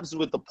 stabs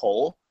with the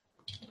pole,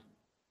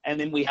 and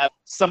then we have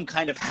some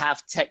kind of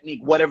half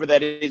technique, whatever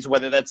that is,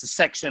 whether that's a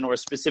section or a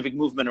specific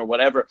movement or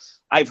whatever.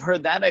 I've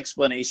heard that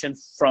explanation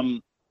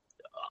from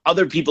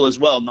other people as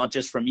well, not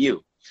just from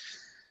you.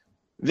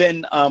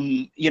 Then,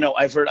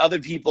 I've heard other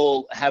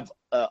people have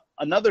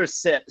another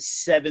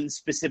 7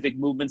 specific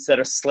movements that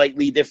are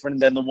slightly different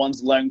than the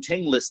ones Leung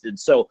Ting listed.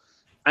 So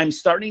I'm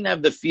starting to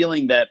have the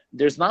feeling that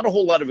there's not a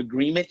whole lot of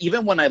agreement.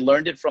 Even when I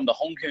learned it from the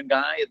Hong Kong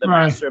guy, the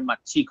master Mak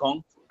Chi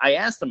Kong, I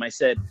asked him, I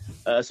said,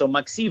 so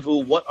Mak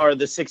Sifu, what are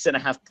the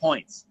 6.5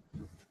 points?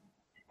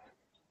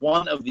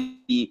 One of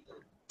the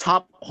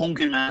top Hong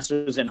Kong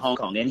masters in Hong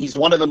Kong, and he's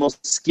one of the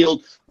most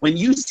skilled. When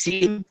you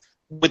see him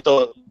with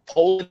the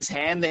pole in his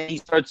hand, then he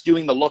starts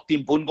doing the Lok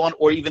Tin Bun Guan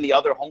or even the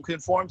other Hong Kong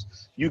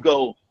forms, you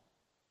go,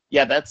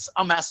 yeah, that's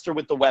a master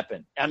with the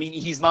weapon. I mean,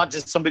 he's not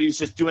just somebody who's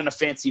just doing a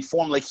fancy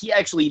form. Like, he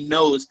actually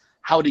knows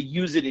how to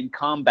use it in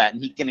combat,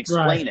 and he can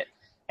explain it.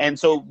 And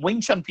so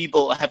Wing Chun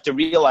people have to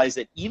realize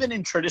that even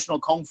in traditional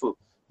Kung Fu,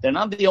 they're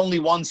not the only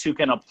ones who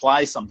can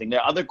apply something. There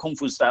are other Kung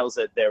Fu styles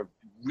that they're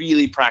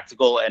really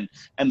practical, and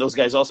those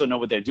guys also know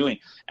what they're doing.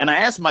 And I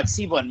asked Mak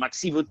Sifu, and Mak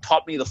Sifu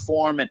taught me the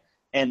form, and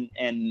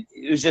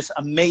it was just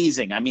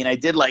amazing. I mean, I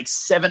did like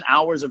 7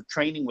 hours of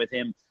training with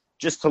him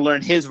just to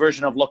learn his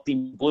version of Lok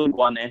Tin Bun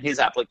Guan and his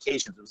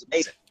applications. It was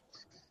amazing.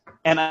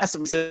 And I asked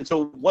him, I said,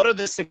 so what are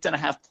the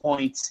 6.5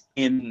 points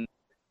in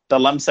the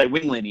Lam Sai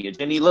Wing lineage?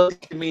 And he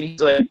looked at me and he's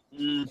like,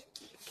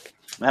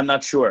 I'm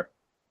not sure.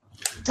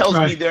 Tells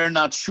me they're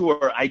not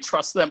sure. I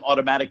trust them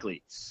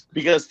automatically,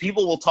 because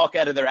people will talk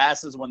out of their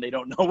asses when they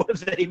don't know what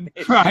they mean.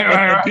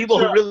 And people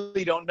who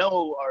really don't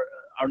know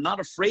are not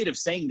afraid of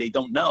saying they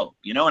don't know,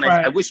 and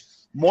I wish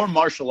more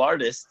martial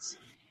artists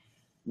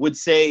would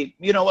say,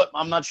 you know what,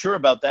 I'm not sure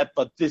about that,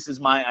 but this is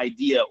my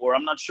idea, or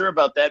I'm not sure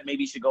about that,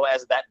 maybe you should go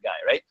ask that guy,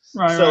 right?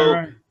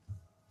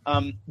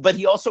 But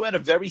he also had a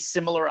very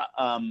similar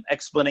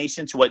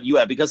explanation to what you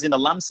have, because in the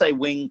Lam Sai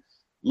Wing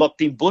Lok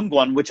Tin Bun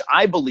Guan, which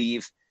I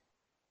believe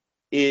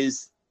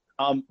is,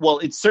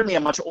 it's certainly a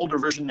much older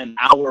version than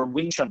our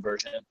Wing Chun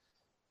version,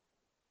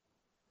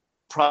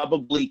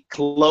 probably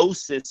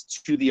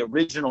closest to the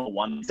original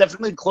one. It's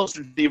definitely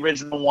closer to the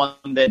original one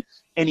than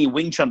any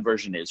Wing Chun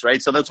version is,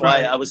 right? So that's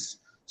why I was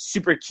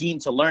super keen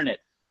to learn it.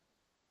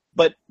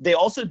 But they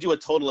also do a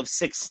total of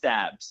 6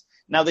 stabs.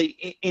 Now,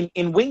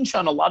 in Wing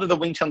Chun, a lot of the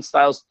Wing Chun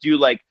styles do,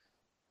 like,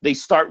 they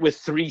start with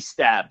 3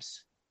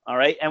 stabs, all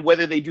right? And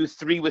whether they do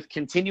 3 with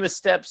continuous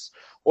steps,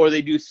 or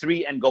they do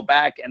 3 and go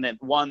back, and then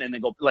 1 and then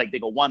go, like, they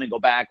go 1 and go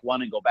back,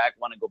 1 and go back,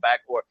 1 and go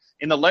back. Or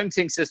in the Leung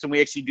Ting system, we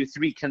actually do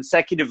 3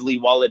 consecutively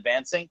while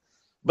advancing.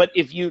 But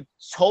if you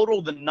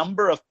total the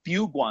number of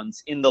Biu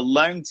Guans in the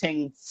Leung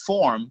Ting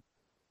form,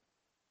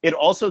 it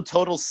also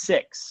totals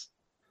 6.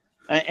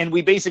 And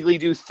we basically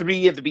do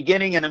 3 at the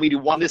beginning, and then we do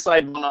 1 this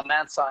side, 1 on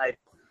that side,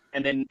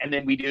 and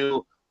then we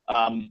do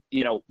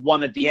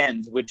 1 at the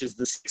end, which is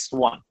the 6th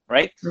one,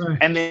 right?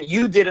 And then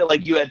you did it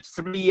like you had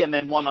 3 and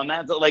then 1 on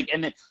that,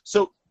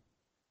 so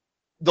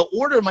the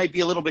order might be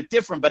a little bit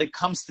different, but it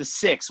comes to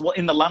 6. Well,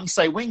 in the Lam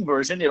Sai Wing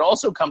version, it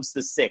also comes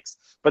to 6,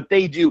 but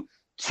they do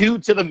 2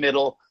 to the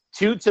middle,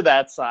 2 to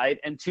that side,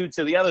 and 2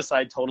 to the other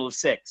side, total of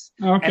 6.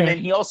 And then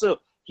he also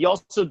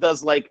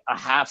does like a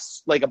half,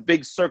 like a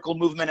big circle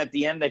movement at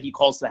the end that he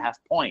calls the half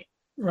point.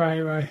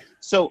 Right.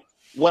 So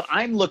what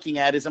I'm looking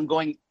at is I'm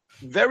going,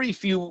 very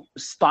few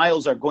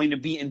styles are going to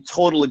be in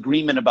total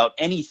agreement about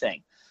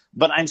anything,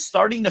 but I'm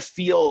starting to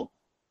feel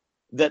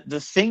that the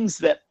things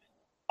that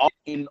are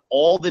in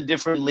all the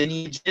different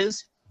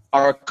lineages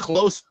are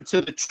closer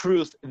to the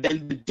truth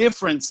than the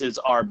differences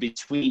are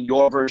between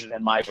your version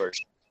and my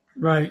version.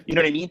 Right. You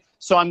know what I mean?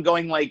 So I'm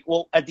going like,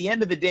 well, at the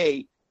end of the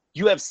day,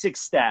 you have 6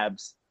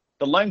 stabs.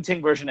 The Leung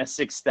Ting version has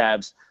 6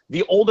 stabs.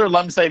 The older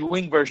Lam Sai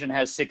Wing version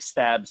has 6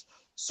 stabs.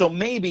 So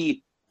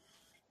maybe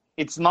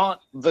it's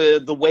not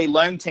the way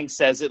Leung Ting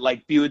says it,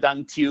 like Biu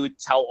Dang Tiu,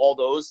 Tao, all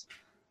those.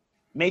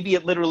 Maybe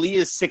it literally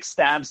is 6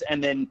 stabs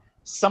and then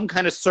some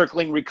kind of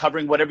circling,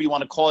 recovering, whatever you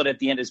want to call it at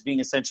the end, as being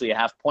essentially a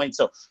half point.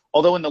 So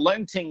although in the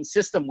Leung Ting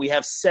system we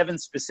have 7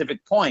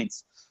 specific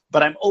points,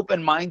 but I'm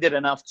open-minded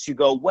enough to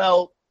go,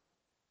 well,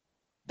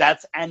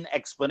 that's an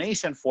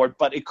explanation for it,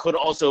 but it could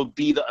also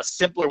be a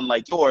simpler one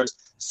like yours,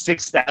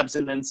 6 stabs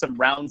and then some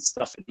round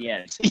stuff at the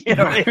end. You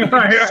know what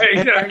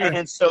I mean?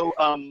 And so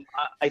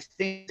I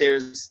think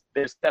there's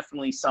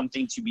definitely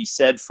something to be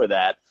said for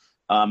that.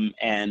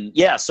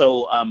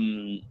 So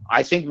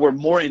I think we're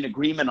more in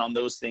agreement on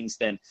those things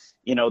than,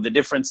 the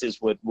differences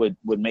would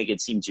make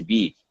it seem to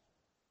be.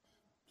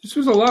 This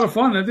was a lot of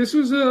fun. This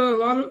was a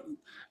lot of,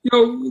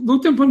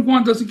 Lok Tin Bun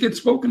Guan doesn't get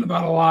spoken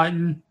about a lot,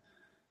 and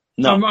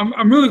no.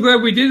 I'm really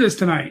glad we did this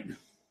tonight.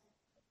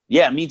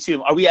 Yeah, me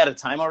too. Are we out of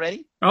time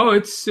already? Oh,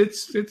 it's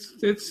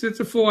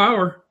a full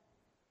hour.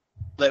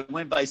 That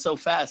went by so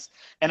fast,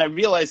 and I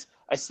realized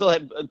I still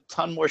have a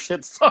ton more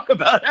shit to talk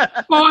about.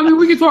 Well, I mean,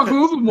 we can talk a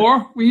little bit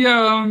more.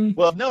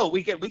 Well, no,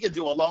 we could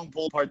do a long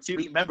poll part 2.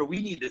 Remember, we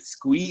need to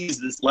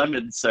squeeze this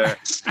lemon, sir.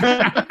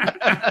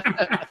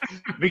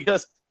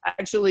 Because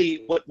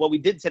actually, what we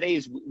did today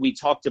is we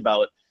talked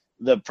about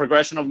the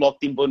progression of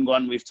Loktim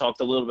Bunguan. We've talked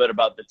a little bit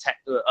about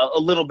a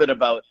little bit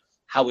about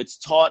how it's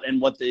taught and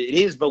what it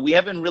is, but we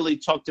haven't really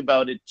talked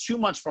about it too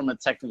much from a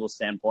technical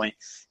standpoint,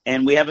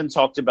 and we haven't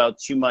talked about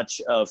too much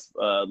of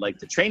like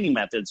the training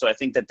method. So I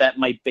think that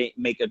might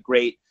make a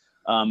great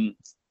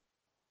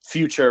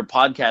future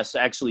podcast to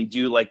actually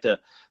do like the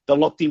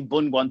Loktim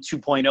Bunguan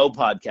 2.0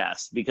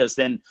 podcast, because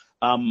then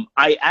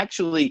I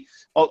actually,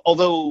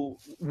 although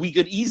we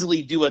could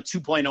easily do a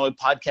 2.0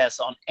 podcast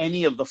on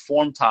any of the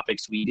form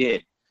topics we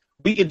did,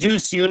 we could do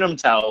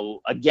Siunam Tau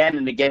again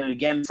and again and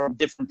again from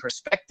different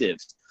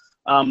perspectives.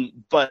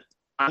 But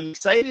I'm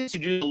excited to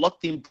do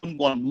Loktim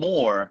Bunguan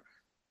more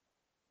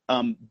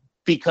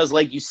because,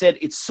 like you said,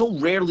 it's so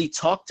rarely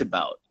talked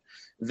about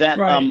that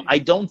I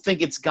don't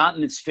think it's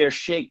gotten its fair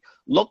shake.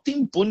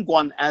 Loktim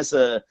Bunguan as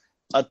a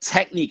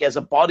technique, as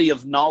a body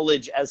of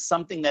knowledge, as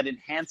something that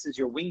enhances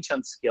your Wing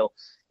Chun skill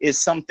is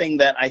something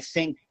that I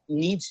think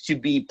needs to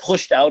be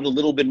pushed out a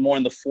little bit more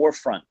in the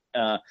forefront.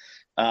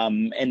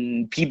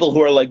 And people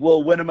who are like,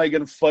 well, when am I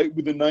going to fight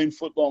with a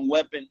 9-foot-long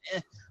weapon?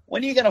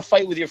 When are you going to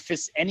fight with your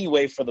fists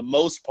anyway, for the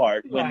most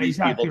part, when these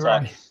people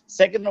talk? Right.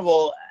 Second of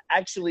all,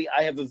 actually,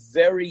 I have a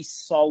very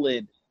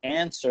solid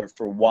answer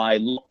for why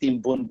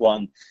Loktim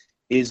Bunguan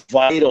is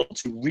vital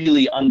to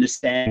really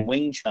understand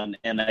Wing Chun.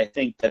 And I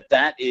think that's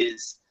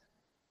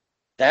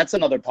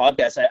another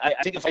podcast. I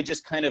think if I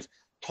just kind of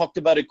talked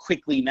about it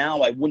quickly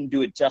now, I wouldn't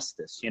do it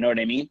justice. You know what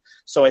I mean?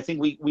 So I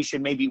think we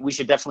should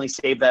definitely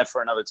save that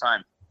for another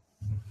time.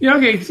 Yeah,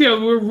 okay. So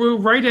we're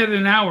right at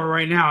an hour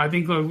right now. I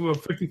think we're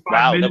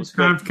 55 minutes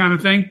kind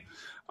of thing.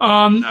 We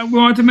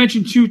wanted to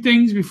mention 2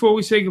 things before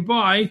we say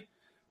goodbye.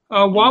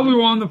 While we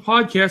were on the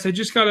podcast, I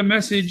just got a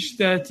message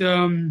that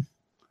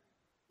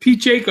Pete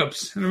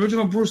Jacobs, an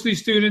original Bruce Lee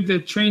student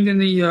that trained in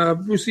the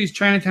Bruce Lee's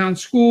Chinatown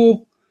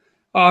School,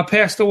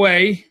 passed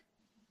away.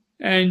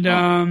 And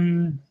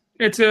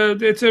it's a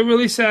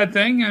really sad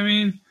thing. I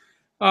mean,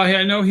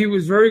 I know he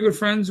was very good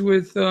friends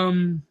with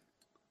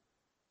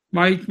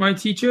my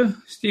teacher,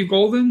 Steve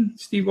Golden.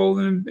 Steve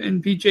Golden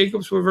and Pete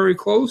Jacobs were very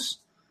close.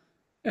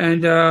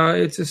 And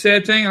it's a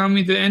sad thing. I don't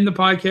mean to end the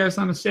podcast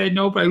on a sad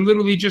note, but I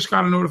literally just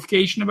got a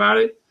notification about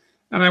it.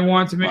 And I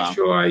wanted to make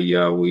sure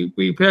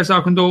we pass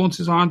our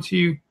condolences on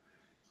to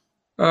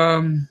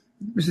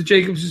Mr.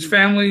 Jacobs'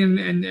 family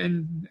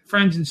and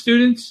friends and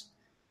students.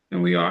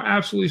 And we are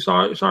absolutely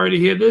sorry to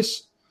hear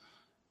this.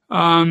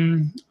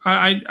 I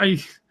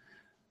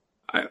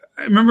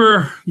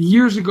remember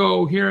years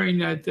ago hearing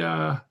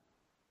that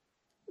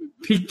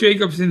Pete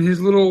Jacobs, in his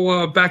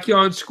little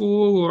backyard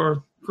school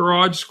or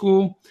garage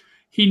school,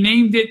 he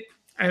named it,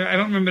 I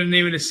don't remember the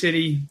name of the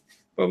city,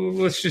 but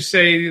let's just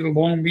say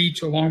Long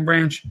Beach or Long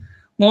Branch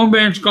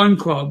Gun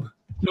Club,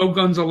 no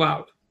guns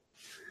allowed.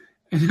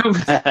 And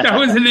that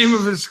was the name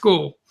of his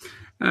school.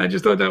 And I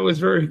just thought that was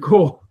very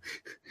cool.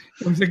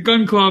 It was a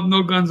gun club,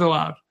 no guns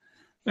allowed.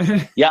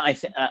 Yeah,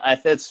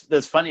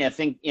 that's funny. I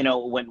think,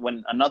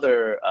 when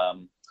another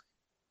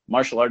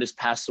martial artist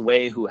passed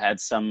away who had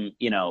some,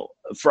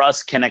 for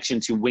us, connection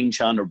to Wing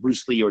Chun or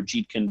Bruce Lee or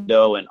Jeet Kune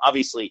Do, and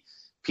obviously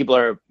people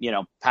are,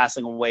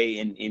 passing away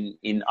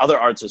in other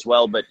arts as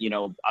well, but,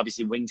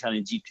 obviously Wing Chun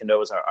and Jeet Kune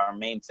Do is our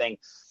main thing.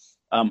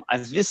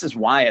 This is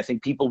why I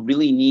think people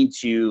really need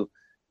to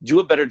do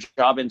a better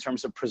job in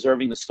terms of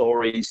preserving the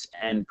stories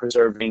and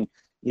preserving,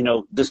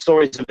 the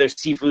stories of their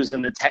sifus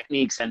and the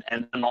techniques and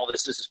all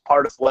this. This is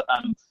part of what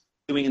I'm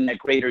doing in that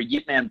greater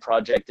Yip Man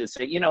project, is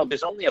say,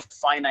 there's only a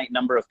finite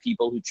number of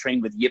people who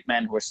train with Yip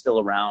Man who are still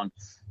around,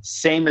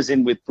 same as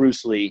in with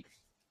Bruce Lee,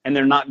 and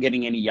they're not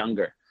getting any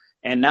younger.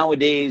 And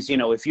nowadays,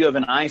 if you have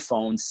an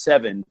iPhone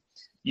 7,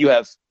 you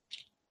have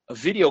a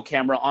video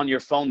camera on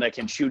your phone that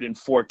can shoot in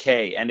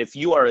 4K. And if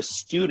you are a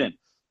student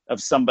of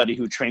somebody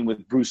who trained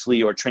with Bruce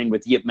Lee or trained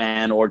with Yip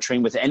Man or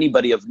trained with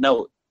anybody of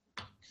note,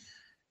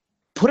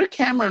 put a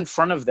camera in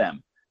front of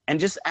them and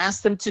just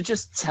ask them to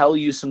just tell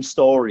you some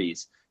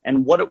stories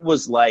and what it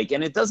was like.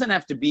 And it doesn't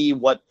have to be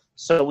what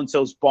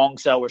so-and-so's bong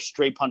sao or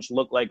straight punch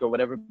looked like or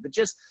whatever, but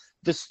just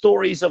the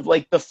stories of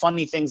like the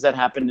funny things that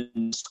happened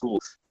in school,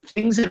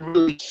 things that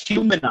really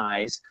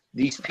humanize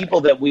these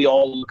people that we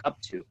all look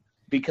up to.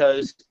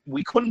 Because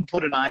we couldn't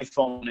put an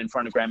iPhone in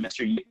front of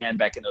Grandmaster Yip Man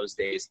back in those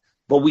days,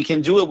 but we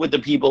can do it with the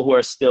people who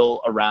are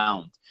still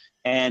around.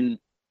 And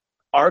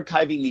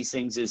archiving these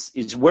things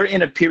is we're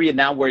in a period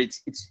now where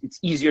it's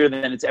easier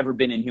than it's ever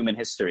been in human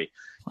history.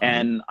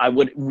 And I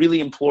would really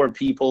implore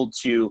people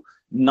to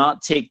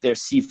not take their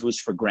sifus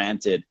for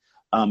granted,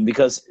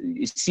 because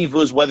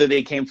sifus, whether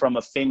they came from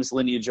a famous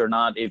lineage or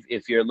not,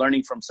 if you're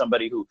learning from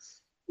somebody who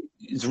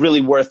is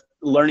really worth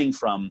learning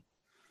from,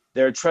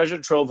 they're a treasure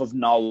trove of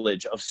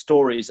knowledge, of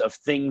stories, of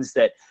things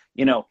that,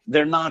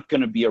 they're not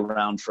going to be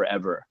around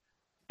forever.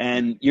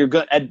 And you're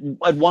going at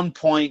one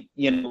point,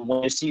 when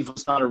your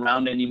sifu's not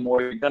around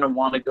anymore, you're going to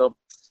want to go,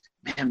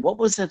 man, what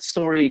was that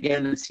story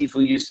again that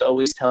Sifu used to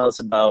always tell us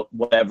about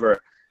whatever?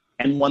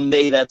 And one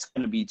day that's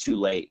going to be too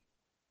late.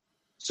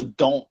 So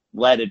don't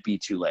let it be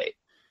too late.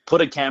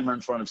 Put a camera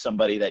in front of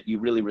somebody that you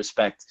really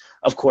respect.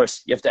 Of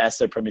course, you have to ask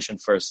their permission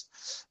first.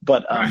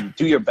 But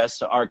do your best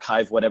to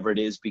archive whatever it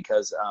is,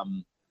 because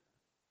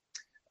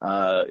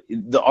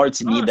the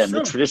arts need them.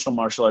 The traditional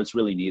martial arts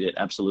really need it.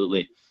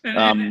 Absolutely.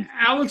 And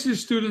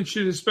Alex's students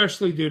should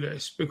especially do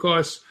this,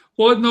 because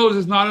Lord knows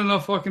there's not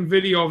enough fucking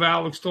video of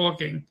Alex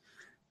talking.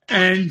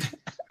 And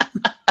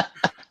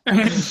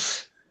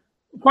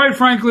quite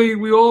frankly,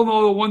 we all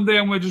know that one day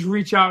I'm going to just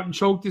reach out and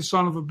choke this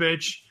son of a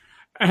bitch.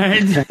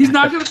 And he's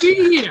not going to be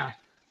here.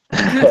 He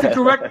has to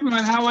correct me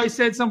on how I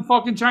said some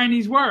fucking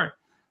Chinese word.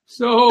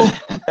 So,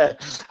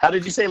 how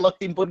did you say "Look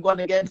Ting Pun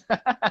Guan" again?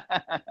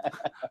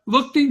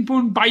 Look Ting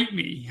Pun bite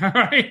me. All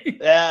right.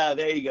 Yeah,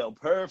 there you go.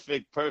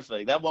 Perfect.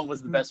 That one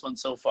was the best one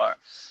so far.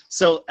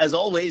 So, as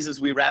always, as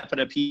we wrap it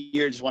up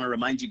here, just want to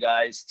remind you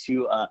guys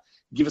to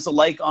give us a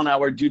like on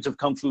our Dudes of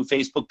Kung Fu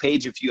Facebook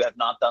page if you have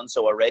not done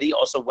so already.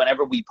 Also,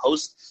 whenever we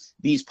post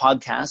these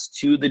podcasts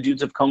to the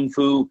Dudes of Kung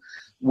Fu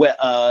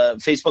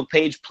Facebook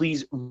page,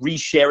 please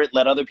reshare it.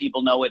 Let other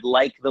people know it.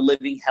 Like the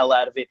living hell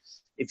out of it.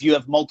 If you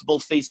have multiple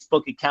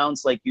Facebook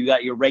accounts, like you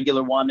got your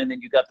regular one and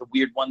then you got the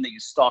weird one that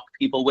you stalk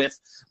people with,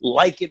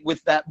 like it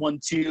with that one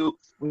too.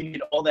 We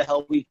need all the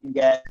help we can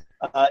get.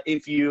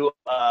 If you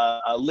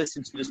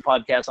listen to this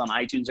podcast on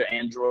iTunes or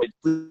Android,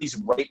 please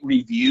write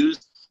reviews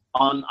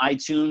on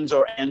iTunes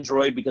or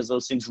Android, because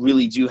those things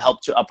really do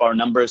help to up our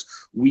numbers.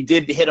 We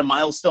did hit a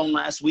milestone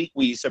last week.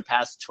 We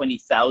surpassed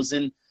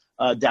 20,000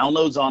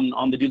 downloads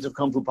on the Dudes of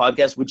Kung Fu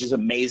podcast, which is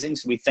amazing.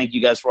 So we thank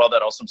you guys for all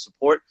that awesome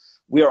support.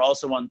 We are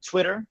also on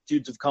Twitter,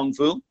 Dudes of Kung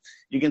Fu.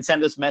 You can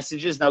send us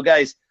messages. Now,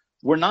 guys,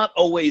 we're not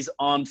always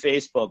on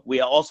Facebook.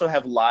 We also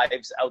have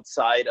lives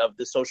outside of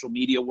the social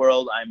media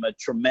world. I'm a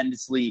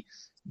tremendously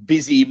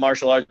busy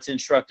martial arts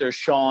instructor.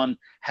 Sean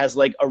has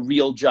like a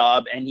real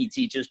job and he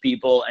teaches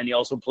people, and he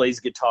also plays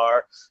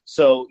guitar.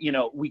 So,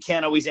 we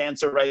can't always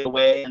answer right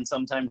away, and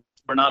sometimes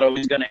we're not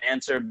always going to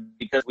answer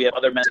because we have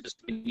other messages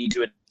we need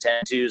to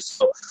attend to.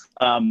 So,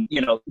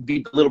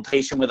 be a little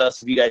patient with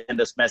us if you guys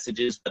send us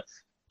messages, but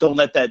don't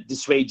let that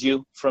dissuade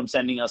you from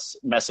sending us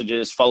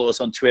messages. Follow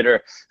us on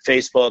Twitter,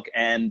 Facebook,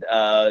 and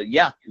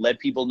let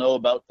people know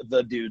about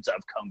the Dudes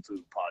of Kung Fu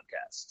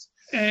podcast.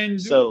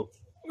 And so,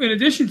 in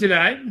addition to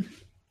that,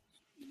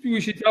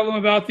 we should tell them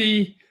about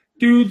the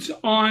Dudes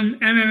on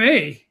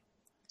MMA.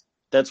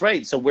 That's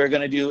right. So we're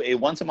going to do a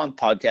once-a-month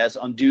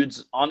podcast on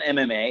Dudes on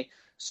MMA,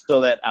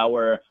 so that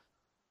our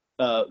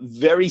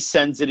very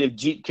sensitive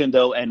Jeet Kune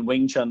Do and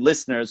Wing Chun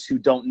listeners who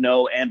don't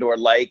know and or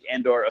like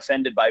and or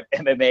offended by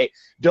MMA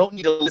don't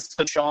need to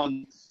listen to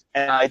Sean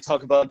and I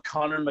talk about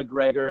Conor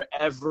McGregor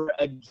ever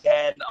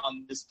again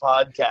on this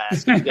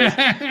podcast.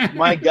 Because,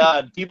 my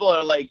God, people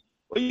are like,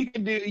 well, you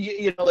can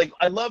do, like,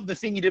 I love the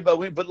thing you did about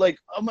Wing, but like,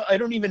 I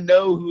don't even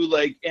know who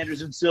like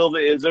Anderson Silva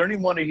is. I don't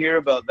even want to hear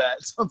about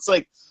that. So it's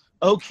like,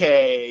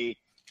 okay.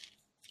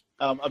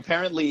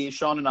 Apparently,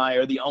 Sean and I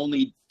are the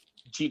only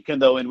Jeet Kune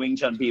Do and Wing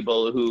Chun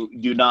people who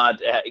do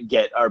not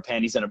get our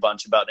panties in a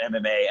bunch about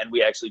MMA, and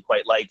we actually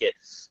quite like it.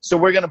 So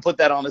we're going to put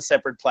that on a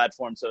separate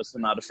platform so as to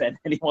not offend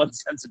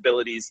anyone's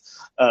sensibilities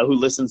who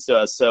listens to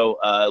us. So,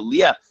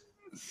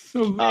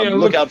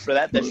 look out for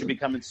that. That should be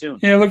coming soon.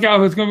 Yeah, look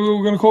out. We're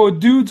going to call it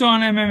Dudes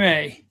on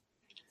MMA.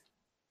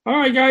 All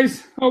right,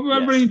 guys. Hope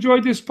everybody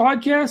enjoyed this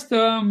podcast.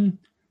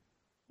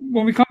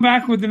 When we come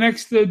back with the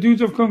next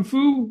Dudes of Kung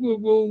Fu,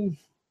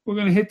 we're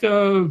going to hit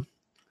the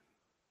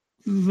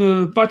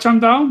Bachang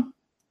Dao,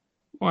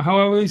 or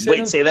however you say it.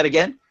 Wait, say that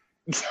again?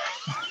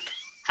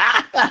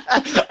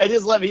 I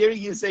just love hearing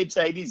you say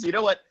Chinese. You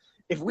know what?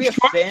 If we have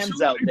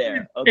fans out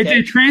there, okay?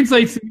 It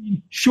translates to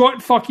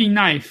short fucking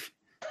knife.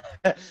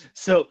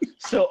 So,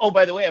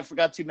 by the way, I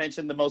forgot to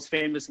mention the most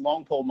famous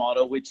long pole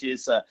motto, which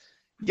is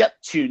Yat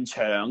Chun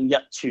Cheng,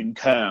 Yat Chun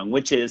Keng,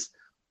 which is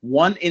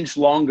 1 inch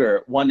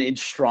longer, 1 inch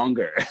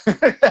stronger,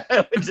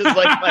 which is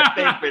like my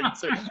favorite.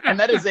 And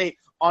that is a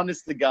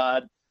honest to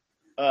God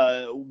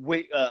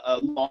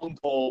long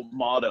pole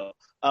motto.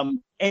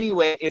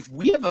 Anyway, if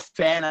we have a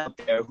fan out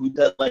there who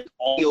does like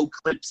audio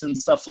clips and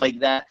stuff like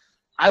that,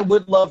 I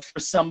would love for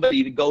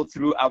somebody to go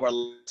through our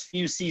last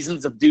few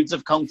seasons of Dudes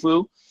of Kung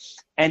Fu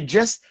and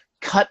just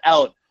cut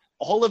out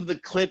all of the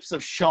clips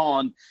of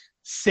Sean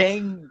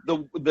saying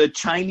the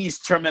Chinese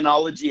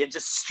terminology and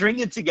just string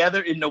it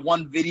together into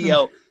one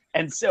video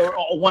and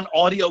or one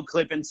audio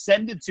clip and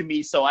send it to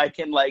me so I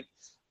can like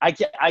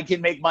I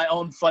can make my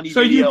own funny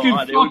video on it. So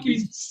you can fucking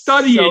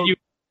study it, you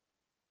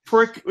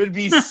prick. It would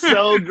be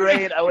so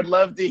great. I would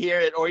love to hear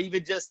it. Or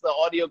even just the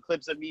audio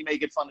clips of me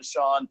making fun of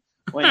Sean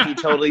when he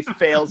totally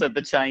fails at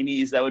the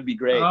Chinese. That would be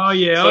great. Oh,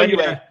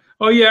 yeah.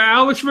 Yeah.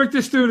 Alex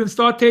Richter student,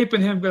 start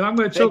taping him because I'm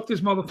going to choke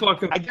this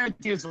motherfucker. I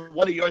guarantee it's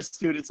one of your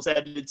students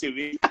sent it to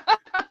me.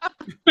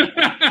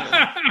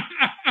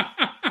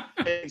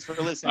 Thanks for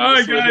listening. All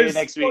right, guys.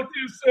 Next week. Talk to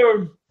you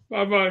soon.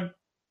 Bye-bye.